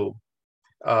Diego,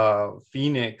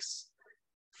 Phoenix,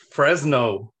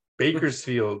 Fresno,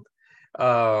 Bakersfield,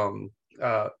 a lot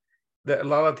of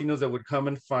Latinos that would come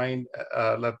and find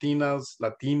Latinas,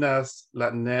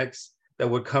 Latinx, that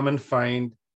would come and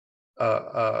find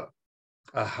a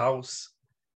a house,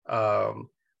 a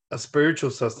spiritual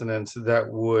sustenance and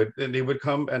they would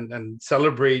come and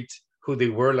celebrate who they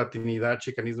were, Latinidad,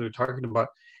 Chicanismo we were talking about.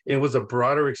 It was a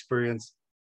broader experience.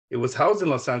 It was housed in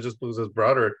Los Angeles, but it was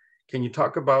broader. Can you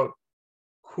talk about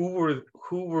who were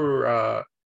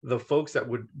the folks that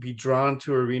would be drawn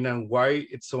to Arena and why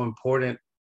it's so important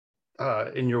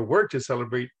in your work to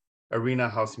celebrate Arena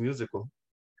House Musical?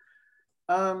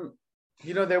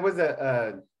 There was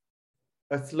a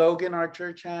slogan our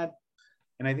church had,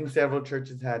 and I think several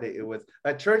churches had it. It was,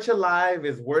 "A church alive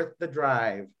is worth the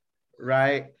drive,"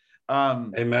 right?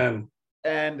 Amen.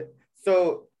 And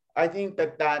so I think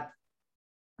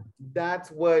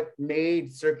that's what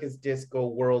made Circus Disco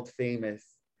world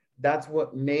famous. That's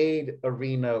what made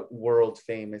Arena world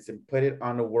famous and put it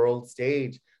on a world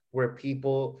stage where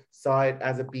people saw it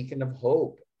as a beacon of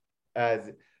hope,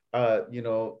 as a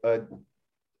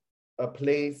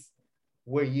place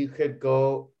where you could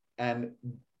go and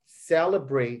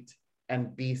celebrate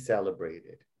and be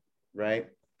celebrated, right?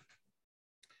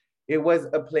 It was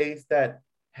a place that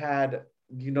had,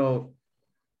 the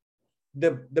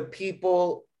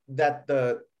people that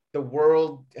the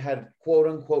world had quote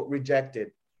unquote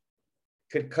rejected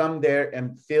could come there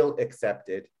and feel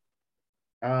accepted.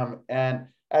 And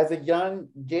as a young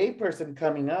gay person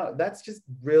coming out, that's just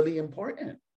really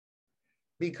important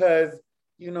because,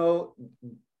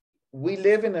 we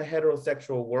live in a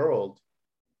heterosexual world.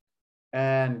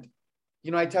 And,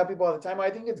 I tell people all the time, I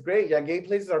think it's great. Yeah, gay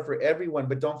places are for everyone,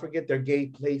 but don't forget they're gay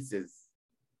places.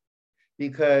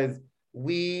 Because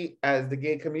we, as the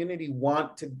gay community,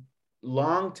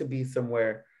 long to be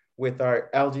somewhere with our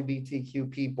LGBTQ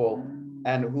people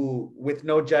and who, with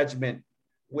no judgment,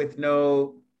 with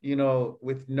no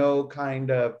kind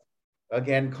of,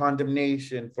 again,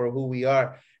 condemnation for who we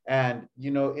are. And,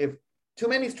 if too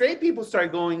many straight people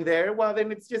start going there, well,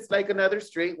 then it's just like another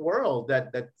straight world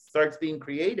that starts being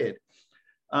created.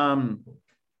 And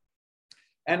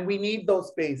we need those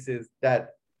spaces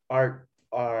that are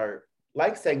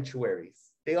like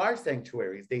sanctuaries. They are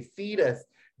sanctuaries. They feed us.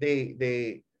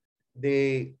 They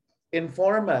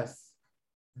inform us.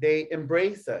 They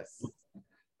embrace us.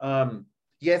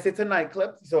 Yes, it's a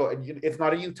nightclub, so it's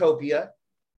not a utopia.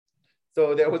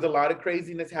 So there was a lot of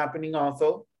craziness happening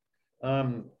also.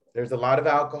 There's a lot of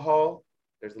alcohol.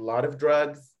 There's a lot of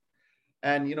drugs.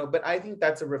 And, but I think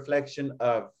that's a reflection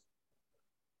of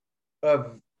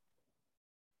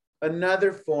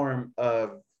another form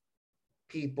of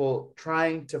people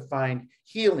trying to find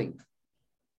healing,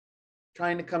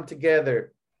 trying to come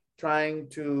together, trying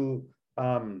to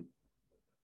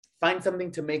find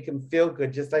something to make him feel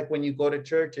good. Just like when you go to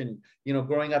church and,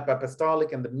 growing up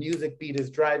apostolic and the music beat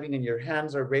is driving and your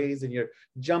hands are raised and you're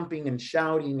jumping and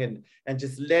shouting and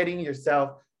just letting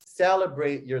yourself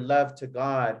celebrate your love to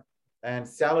God and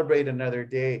celebrate another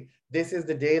day. This is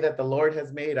the day that the Lord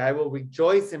has made. I will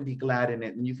rejoice and be glad in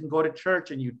it. And you can go to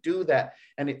church and you do that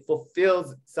and it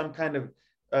fulfills some kind of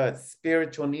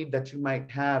spiritual need that you might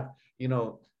have,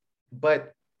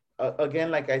 but again,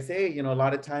 like I say, a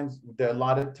lot of times, a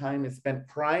lot of time is spent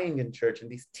crying in church and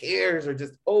these tears are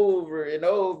just over and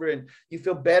over and you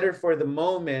feel better for the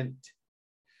moment,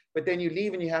 but then you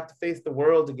leave and you have to face the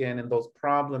world again and those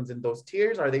problems and those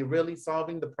tears, are they really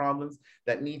solving the problems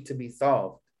that need to be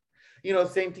solved?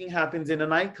 Same thing happens in a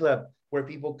nightclub where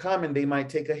people come and they might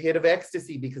take a hit of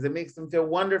ecstasy because it makes them feel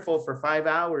wonderful for 5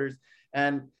 hours.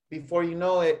 And before you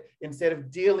know it, instead of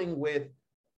dealing with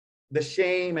the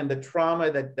shame and the trauma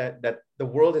that the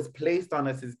world has placed on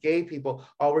us as gay people,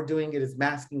 all we're doing is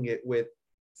masking it with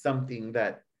something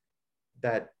that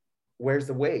wears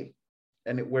away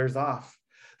and it wears off.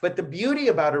 But the beauty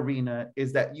about Arena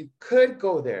is that you could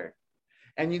go there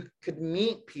and you could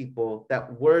meet people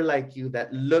that were like you,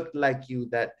 that looked like you,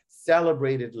 that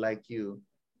celebrated like you.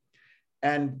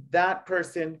 And that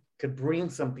person could bring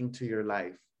something to your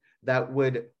life that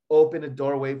would open a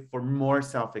doorway for more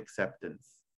self-acceptance.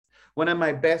 One of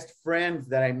my best friends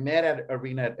that I met at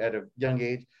Arena at a young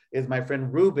age is my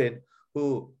friend Ruben,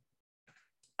 who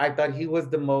I thought he was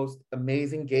the most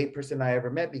amazing gay person I ever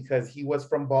met because he was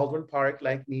from Baldwin Park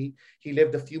like me. He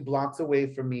lived a few blocks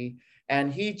away from me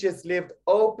and he just lived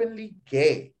openly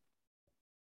gay.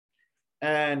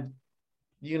 And,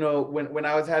 when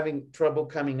I was having trouble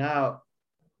coming out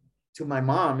to my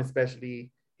mom,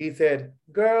 especially, he said,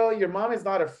 "Girl, your mom is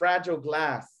not a fragile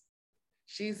glass.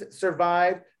 She's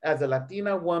survived as a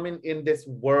Latina woman in this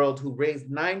world who raised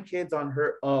 9 kids on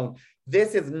her own.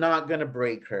 This is not gonna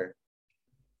break her."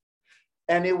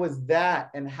 And it was that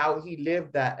and how he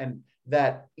lived that and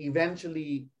that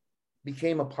eventually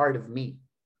became a part of me,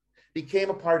 became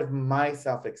a part of my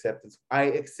self-acceptance. I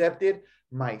accepted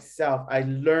myself. I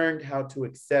learned how to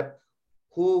accept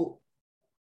who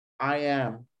I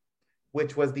am,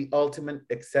 which was the ultimate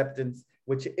acceptance,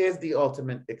 which is the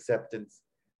ultimate acceptance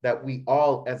that we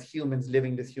all, as humans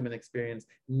living this human experience,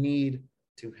 need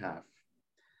to have.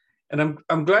 And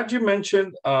I'm glad you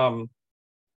mentioned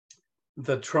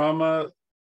the trauma,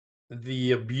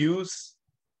 the abuse,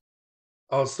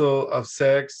 also of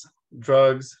sex,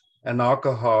 drugs, and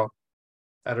alcohol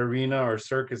at arena or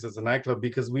circus as a nightclub,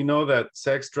 because we know that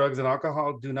sex, drugs, and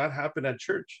alcohol do not happen at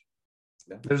church.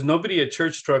 Yeah. There's nobody at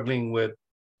church struggling with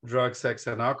drugs, sex,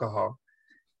 and alcohol.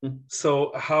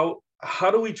 So how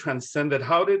do we transcend that?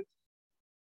 How did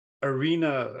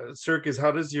arena circus,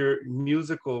 how does your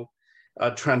musical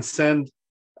transcend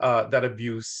that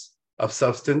abuse of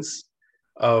substance,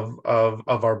 of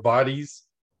our bodies,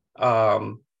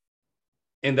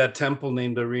 in that temple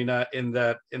named arena, in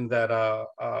that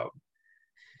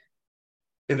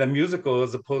musical,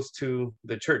 as opposed to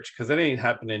the church? Because it ain't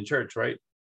happening in church, right?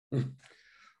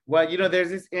 Well, you know, there's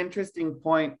this interesting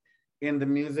point in the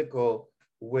musical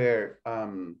where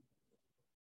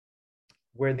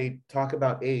they talk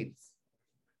about AIDS.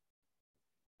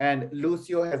 And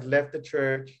Lucio has left the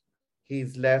church.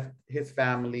 He's left his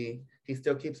family. He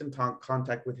still keeps in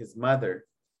contact with his mother.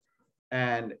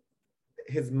 And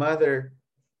his mother,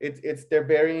 they're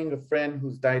burying a friend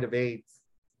who's died of AIDS.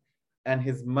 And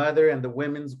his mother and the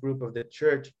women's group of the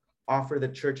church offer the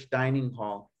church dining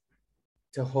hall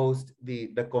to host the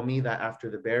comida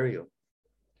after the burial.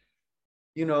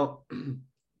 You know,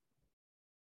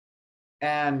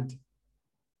 and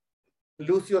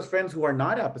Lucio's friends who are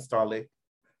not apostolic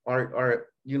are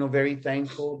you know, very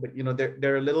thankful, but you know,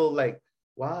 they're a little like,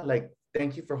 wow, like,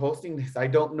 thank you for hosting this. I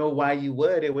don't know why you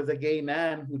would. It was a gay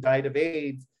man who died of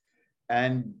AIDS,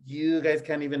 and you guys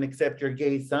can't even accept your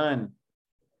gay son.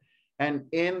 And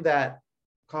in that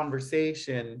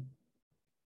conversation,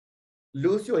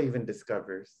 Lucio even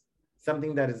discovers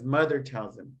something that his mother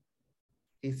tells him.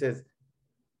 He says,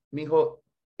 "Mijo,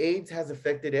 AIDS has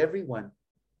affected everyone,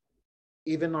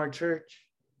 even our church.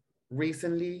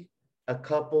 Recently, a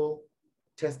couple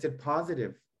tested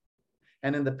positive.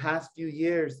 And in the past few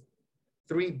years,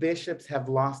 3 bishops have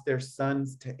lost their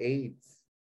sons to AIDS."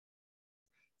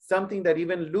 Something that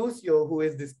even Lucio, who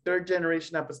is this 3rd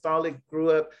generation apostolic,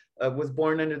 grew up, was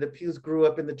born under the pews, grew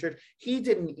up in the church. He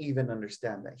didn't even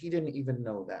understand that. He didn't even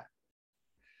know that.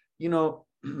 You know,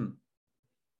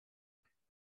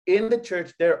 in the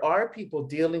church, there are people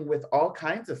dealing with all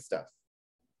kinds of stuff.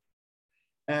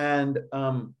 And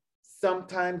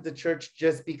sometimes the church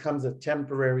just becomes a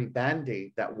temporary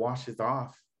Band-Aid that washes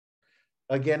off.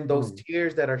 Again, those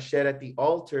tears that are shed at the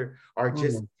altar are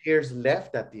just tears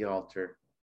left at the altar.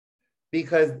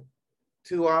 Because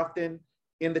too often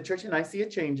in the church, and I see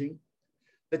it changing,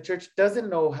 the church doesn't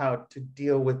know how to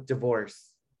deal with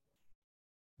divorce.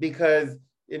 Because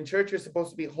in church, you're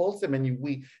supposed to be wholesome,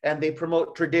 and they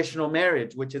promote traditional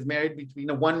marriage, which is married between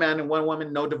a one man and one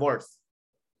woman, no divorce.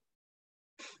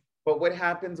 But what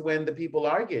happens when the people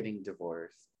are getting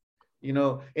divorced? You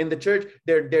know, in the church,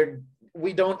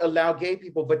 we don't allow gay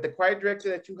people, but the choir director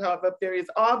that you have up there is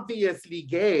obviously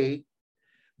gay.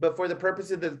 But for the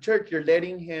purpose of the church, you're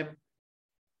letting him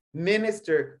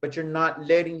minister, but you're not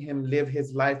letting him live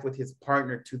his life with his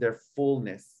partner to their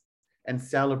fullness and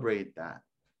celebrate that.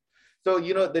 So,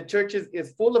 you know, the church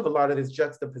is full of a lot of this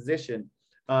juxtaposition.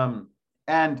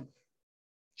 And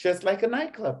just like a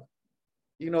nightclub,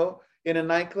 you know, in a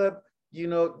nightclub, you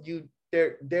know,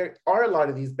 there are a lot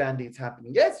of these Band-Aids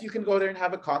happening. Yes, you can go there and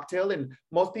have a cocktail, and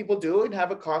most people do and have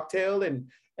a cocktail, and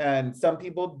some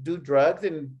people do drugs,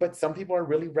 but some people are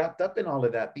really wrapped up in all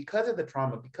of that because of the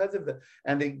trauma,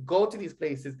 and they go to these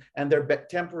places and their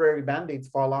temporary Band-Aids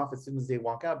fall off as soon as they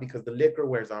walk out, because the liquor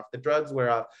wears off, the drugs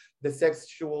wear off, the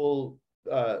sexual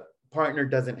partner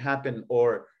doesn't happen,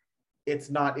 or it's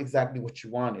not exactly what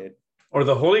you wanted. Or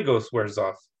the Holy Ghost wears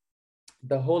off.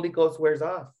 The Holy Ghost wears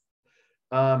off.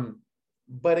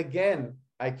 But again,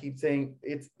 I keep saying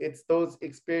it's those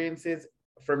experiences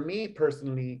for me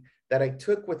personally that I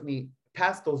took with me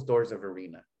past those doors of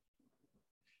arena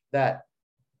that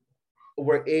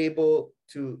were able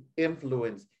to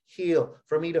influence, heal,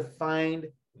 for me to find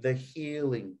the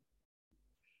healing.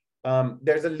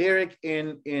 There's a lyric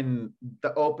in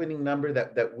the opening number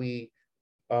that we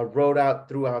wrote out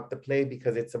throughout the play,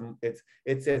 because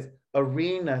it says,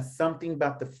 "Arena, something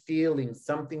about the feeling,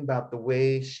 something about the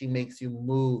way she makes you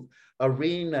move.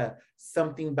 Arena,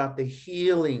 something about the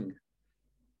healing,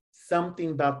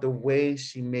 something about the way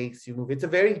she makes you move." It's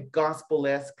a very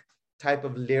gospel-esque type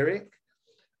of lyric,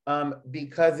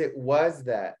 because it was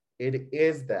that. It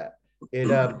is that.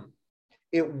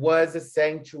 It was a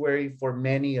sanctuary for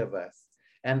many of us.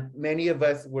 And many of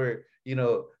us were, you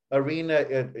know, Arena,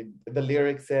 the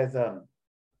lyric says,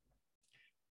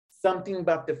 something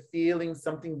about the feeling,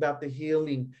 something about the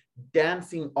healing,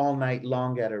 dancing all night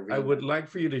long at Arena. I would like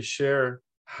for you to share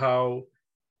how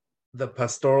the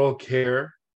pastoral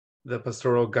care, the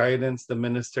pastoral guidance, the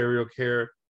ministerial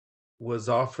care was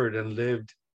offered and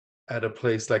lived at a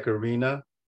place like Arena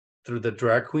through the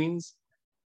drag queens,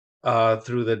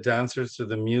 through the dancers, through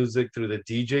the music, through the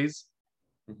DJs,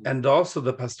 and also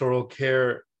the pastoral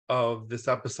care of this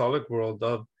apostolic world,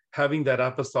 of having that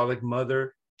apostolic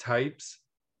mother types,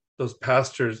 those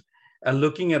pastors, and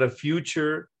looking at a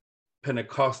future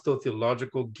Pentecostal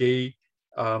theological gay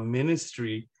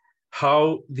ministry,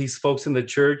 how these folks in the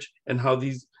church and how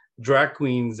these drag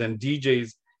queens and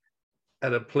DJs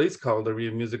at a place called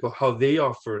Arena Musical, how they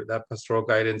offer that pastoral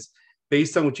guidance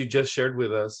based on what you just shared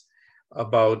with us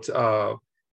about a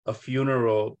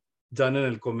funeral done in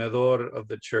el comedor of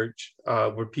the church,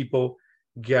 where people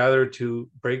gather to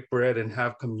break bread and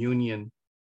have communion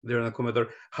there in the comedor.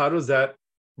 How does that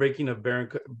breaking of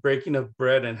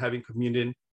bread and having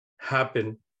communion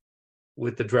happen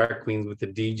with the drag queens, with the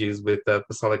DJs, with the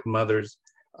apostolic mothers,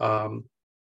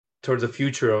 towards the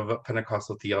future of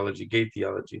Pentecostal theology, gay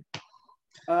theology?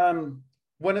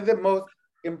 One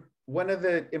of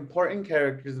the important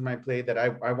characters in my play that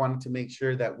I wanted to make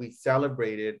sure that we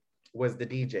celebrated was the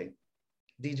DJ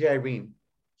Irene,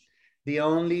 the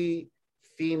only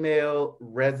female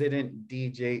resident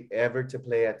DJ ever to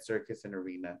play at Circus and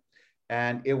Arena.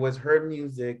 And it was her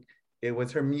music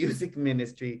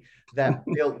ministry that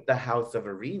built the house of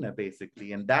Arena,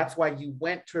 basically. And that's why you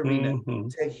went to Arena,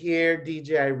 to hear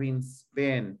DJ Irene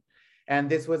spin. And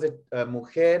this was a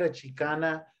mujer, a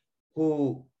Chicana,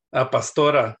 who... A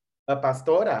pastora,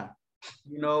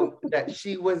 you know, that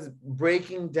she was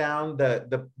breaking down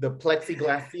the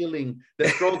plexiglass ceiling, the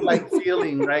strobe light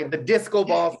ceiling, right? The disco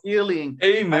ball ceiling.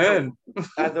 Amen.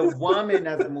 As a woman,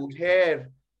 as a mujer,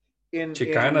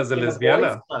 Chicana, as a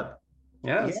lesbiana.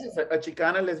 Yes, a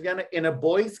Chicana lesbiana in a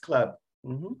boys' club.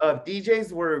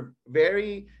 DJs were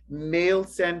very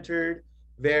male-centered,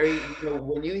 very, you know,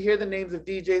 when you hear the names of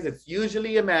DJs, it's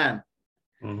usually a man.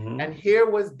 And here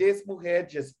was this mujer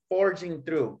just forging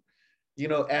through, you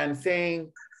know, and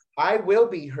saying, I will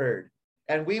be heard.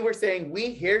 And we were saying,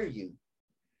 we hear you.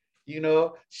 You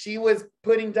know, she was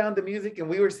putting down the music and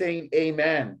we were saying,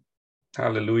 amen.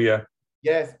 Hallelujah.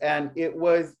 Yes, and it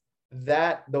was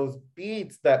those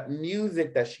beats, that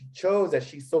music that she chose, that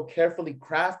she so carefully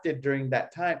crafted during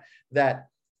that time, that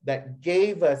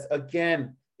gave us,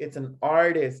 again, it's an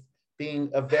artist being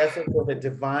a vessel for the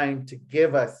divine to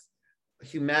give us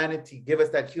humanity, give us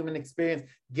that human experience,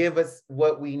 give us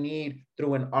what we need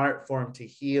through an art form to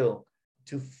heal,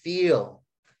 to feel.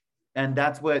 And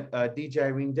that's what DJ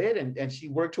Irene did. And she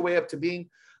worked her way up to being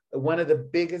one of the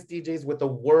biggest DJs with a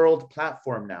world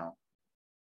platform now.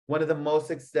 One of the most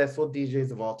successful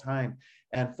DJs of all time.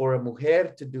 And for a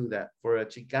mujer to do that, for a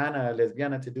Chicana, a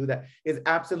lesbiana to do that is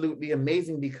absolutely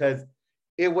amazing, because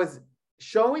it was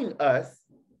showing us,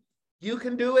 you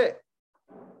can do it.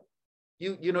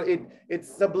 You know,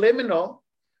 it's subliminal,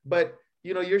 but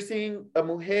you know, you're seeing a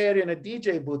mujer in a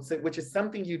DJ booth, which is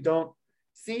something you don't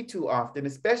see too often,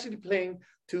 especially playing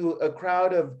to a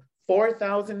crowd of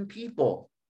 4,000 people.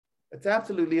 It's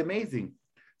absolutely amazing.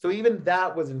 So even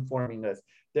that was informing us.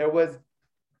 There was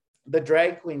the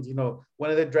drag queens, you know,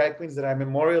 one of the drag queens that I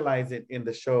memorialize it in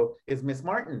the show is Miss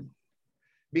Martin,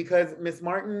 because Miss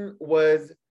Martin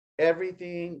was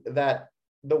everything that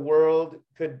the world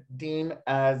could deem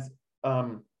as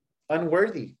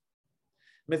unworthy.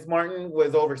 Miss Martin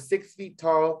was over 6 feet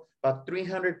tall, about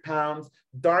 300 pounds,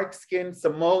 dark-skinned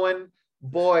Samoan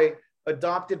boy,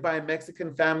 adopted by a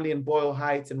Mexican family in Boyle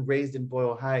Heights and raised in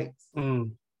Boyle Heights.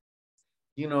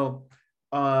 You know,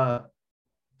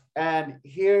 and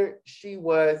here she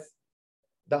was,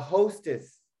 the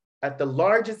hostess at the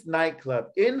largest nightclub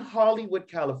in Hollywood,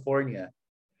 California,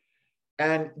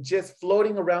 and just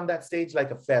floating around that stage like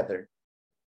a feather.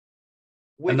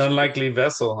 An unlikely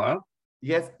vessel, huh?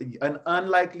 Yes, an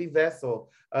unlikely vessel,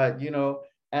 you know,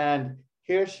 and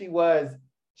here she was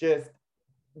just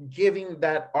giving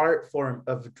that art form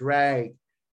of drag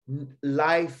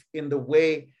life in the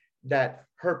way that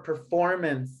her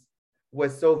performance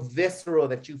was so visceral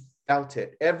that you felt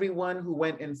it. Everyone who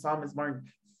went and saw Miss Martin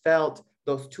felt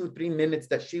those 2-3 minutes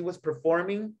that she was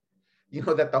performing, you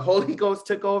know, that the Holy Ghost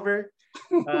took over.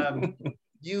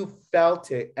 You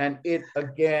felt it. And it,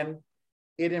 again,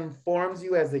 it informs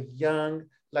you as a young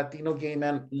Latino gay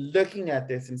man looking at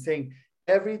this and saying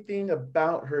everything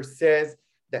about her says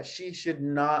that she should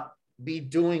not be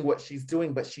doing what she's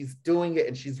doing, but she's doing it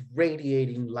and she's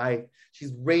radiating life.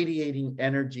 She's radiating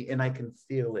energy, and I can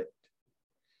feel it,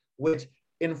 which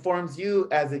informs you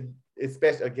as a,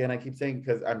 especially, again, I keep saying,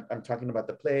 because I'm talking about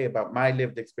the play, about my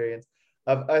lived experience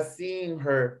of us seeing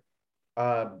her.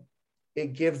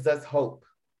 It gives us hope.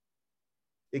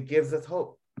 It gives us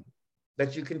hope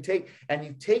that you can take, and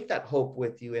you take that hope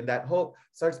with you, and that hope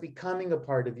starts becoming a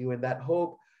part of you, and that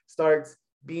hope starts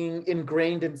being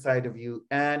ingrained inside of you.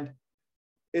 And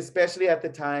especially at the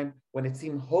time when it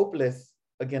seemed hopeless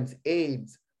against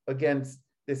AIDS, against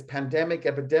this pandemic,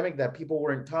 epidemic that people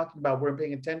weren't talking about, weren't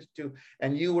paying attention to,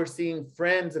 and you were seeing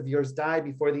friends of yours die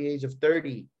before the age of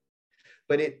 30.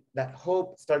 But that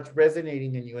hope starts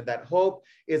resonating in you, and that hope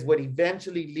is what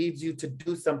eventually leads you to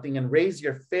do something and raise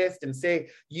your fist and say,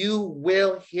 you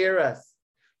will hear us.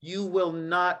 You will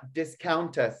not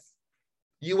discount us.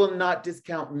 You will not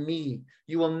discount me.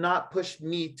 You will not push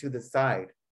me to the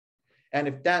side. And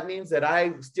if that means that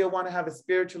I still want to have a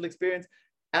spiritual experience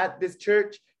at this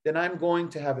church, then I'm going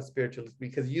to have a spiritual experience,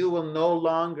 because you will no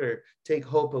longer take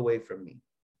hope away from me.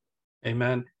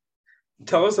 Amen.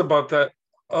 Tell us about that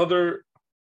other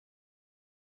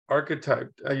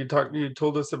archetype. You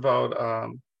told us about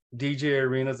DJ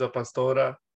Irene as a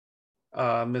pastora,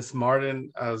 Miss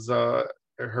Martin as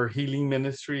her healing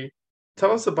ministry.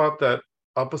 Tell us about that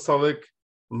apostolic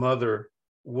mother,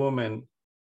 woman,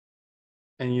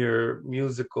 and your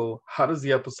musical. How does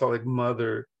the apostolic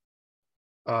mother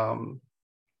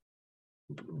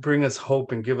bring us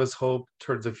hope and give us hope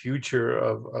towards the future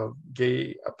of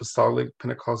gay apostolic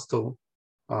Pentecostal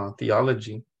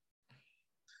theology?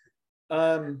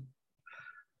 The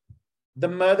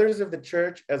mothers of the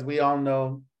church, as we all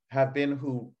know, have been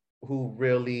who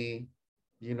really,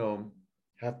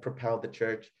 have propelled the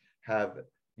church, have,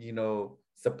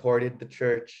 supported the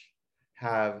church,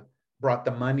 have brought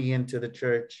the money into the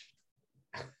church,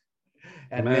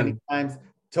 and Amen. many times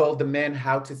told the men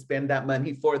how to spend that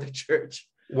money for the church.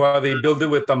 Well, they build it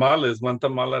with tamales, one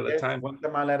tamal at a time. One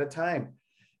tamal at a time.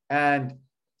 And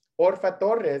Orfa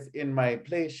Torres, in my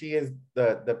play, she is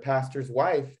the pastor's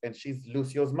wife, and she's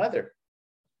Lucio's mother.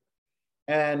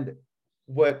 And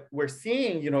what we're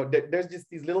seeing, there's just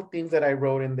these little things that I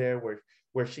wrote in there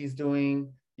where she's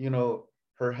doing,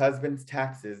 her husband's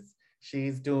taxes.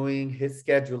 She's doing his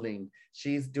scheduling.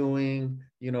 She's doing,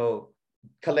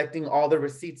 collecting all the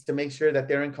receipts to make sure that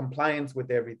they're in compliance with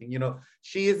everything.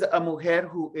 She is a mujer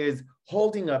who is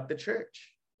holding up the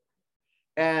church.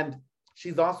 And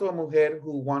she's also a mujer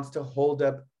who wants to hold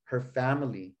up her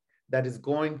family that is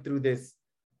going through this,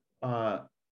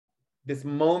 this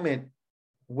moment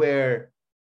where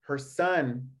her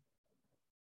son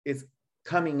is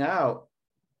coming out,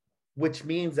 which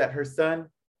means that her son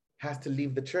has to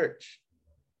leave the church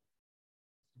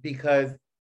because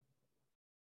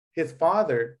his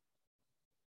father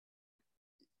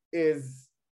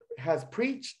has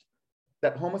preached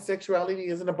that homosexuality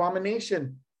is an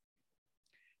abomination.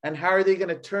 And how are they going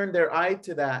to turn their eye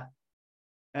to that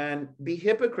and be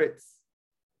hypocrites?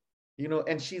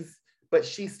 And but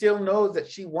she still knows that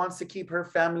she wants to keep her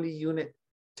family unit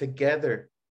together.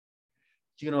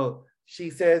 She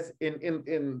says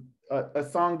in a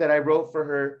song that I wrote for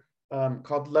her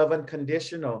called Love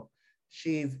Unconditional,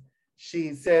 she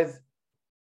says,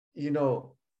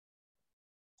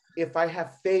 if I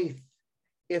have faith,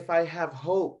 if I have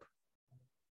hope,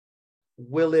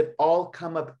 will it all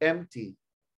come up empty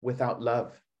without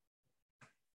love?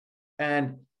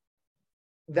 And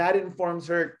that informs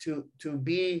her to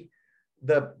be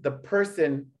the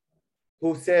person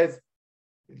who says,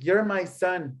 you're my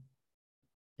son,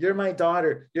 you're my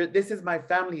daughter, this is my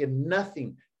family, and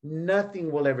nothing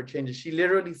will ever change it. She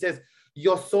literally says,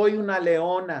 yo soy una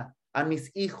leona, a mis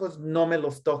hijos no me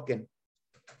los toquen.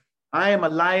 I am a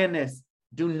lioness,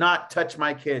 do not touch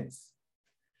my kids.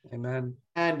 Amen.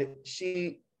 And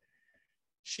she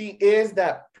is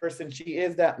that person, she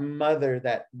is that mother,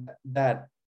 that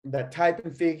type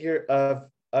and figure of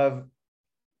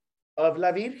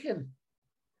La Virgen,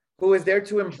 who is there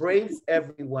to embrace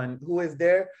everyone, who is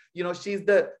there, she's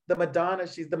the Madonna,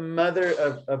 she's the mother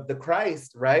of the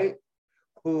Christ, right?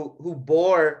 Who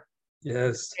bore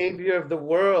the Savior of the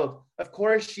world. Of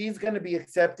course, she's going to be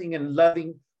accepting and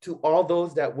loving to all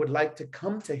those that would like to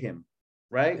come to him,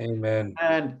 right? Amen.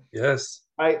 And yes,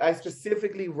 I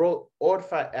specifically wrote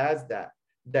Orfa as that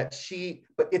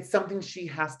but it's something she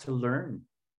has to learn,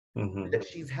 that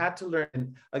she's had to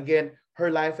learn. Again,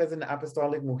 her life as an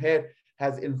apostolic mujer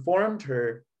has informed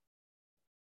her,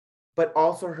 but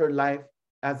also her life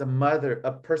as a mother,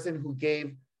 a person who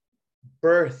gave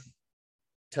birth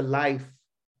to life.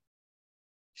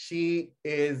 She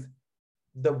is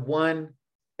the one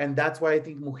And that's why I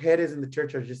think mujeres in the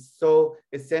church are just so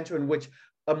essential, in which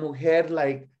a mujer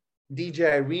like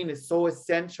DJ Irene is so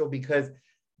essential because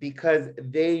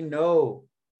they know,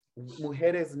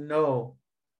 mujeres know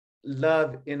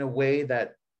love in a way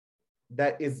that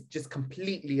is just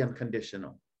completely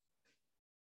unconditional.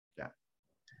 Yeah.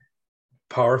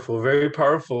 Powerful, very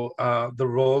powerful. The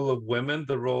role of women,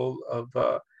 the role of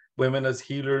women as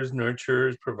healers,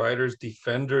 nurturers, providers,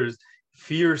 defenders,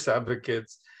 fierce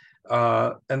advocates.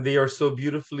 And they are so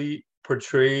beautifully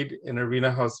portrayed in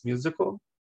Arena House Musical.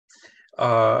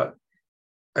 I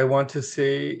want to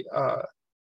say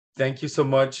thank you so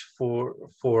much for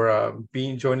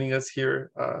joining us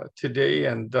here today.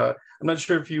 And I'm not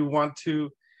sure if you want to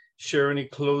share any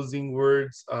closing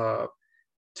words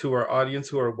to our audience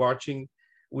who are watching.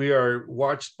 We are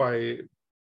watched by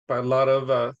a lot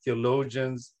of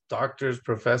theologians, doctors,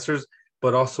 professors,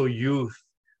 but also youth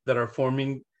that are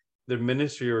forming their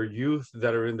ministry, or youth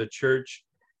that are in the church.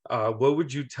 What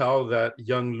would you tell that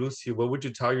young Lucy? What would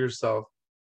you tell yourself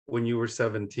when you were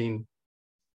 17?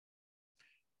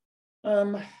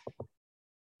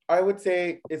 I would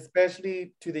say,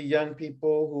 especially to the young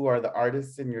people who are the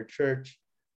artists in your church,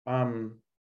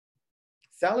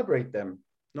 celebrate them,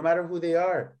 no matter who they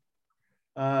are.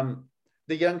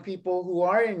 The young people who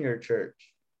are in your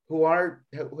church, who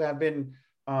have been,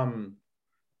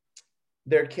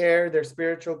 their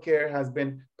spiritual care has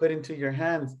been put into your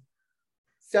hands.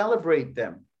 Celebrate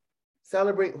them.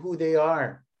 Celebrate who they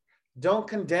are. Don't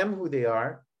condemn who they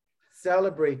are.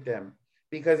 Celebrate them.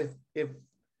 Because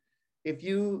if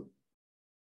you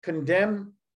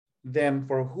condemn them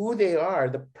for who they are,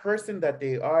 the person that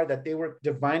they are, that they were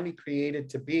divinely created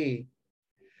to be,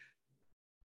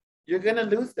 you're going to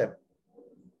lose them.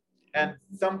 And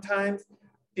sometimes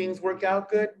things work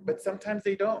out good, but sometimes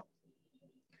they don't.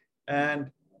 And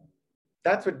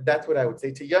that's what I would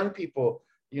say to young people,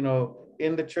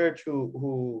 in the church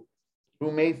who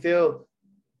may feel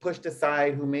pushed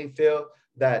aside, who may feel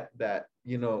that the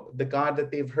God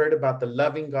that they've heard about, the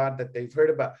loving God that they've heard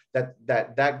about,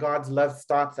 that God's love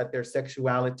stops at their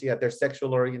sexuality, at their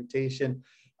sexual orientation.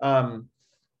 That's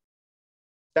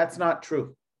not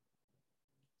true.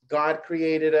 God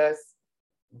created us.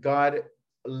 God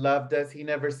loved us. He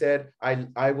never said,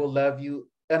 I will love you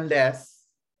unless,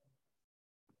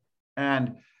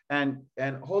 and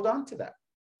hold on to that.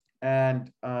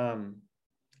 And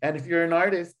if you're an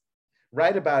artist,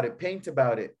 write about it, paint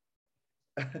about it,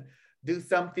 do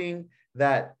something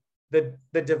that the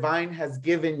divine has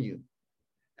given you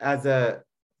as a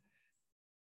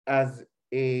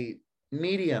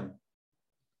medium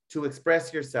to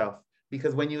express yourself.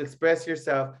 Because when you express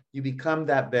yourself, you become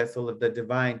that vessel of the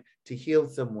divine to heal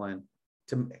someone,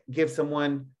 to give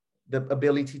someone the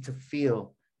ability to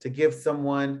feel, to give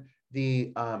someone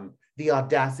the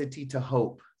audacity to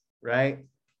hope, right?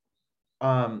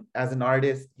 As an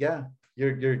artist, yeah,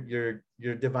 you're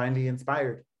divinely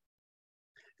inspired.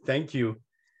 Thank you.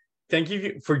 Thank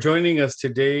you for joining us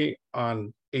today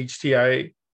on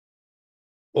HTI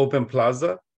Open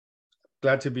Plaza.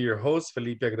 Glad to be your host,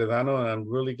 Felipe Agredano, and I'm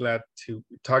really glad to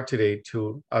talk today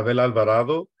to Abel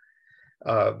Alvarado,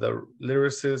 the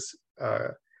lyricist,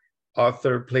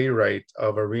 author, playwright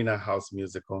of Arena House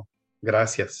Musical.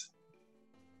 Gracias.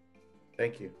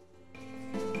 Thank you.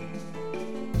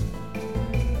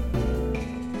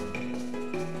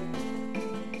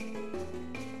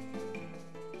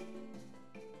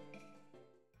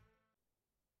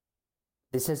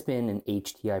 This has been an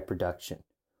HTI production.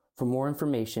 For more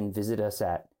information, visit us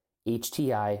at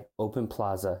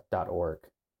htiopenplaza.org.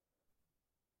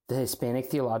 The Hispanic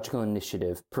Theological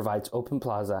Initiative provides Open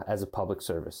Plaza as a public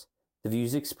service. The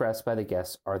views expressed by the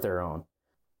guests are their own.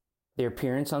 Their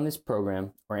appearance on this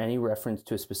program, or any reference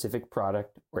to a specific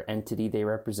product or entity they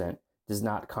represent, does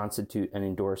not constitute an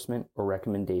endorsement or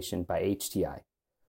recommendation by HTI.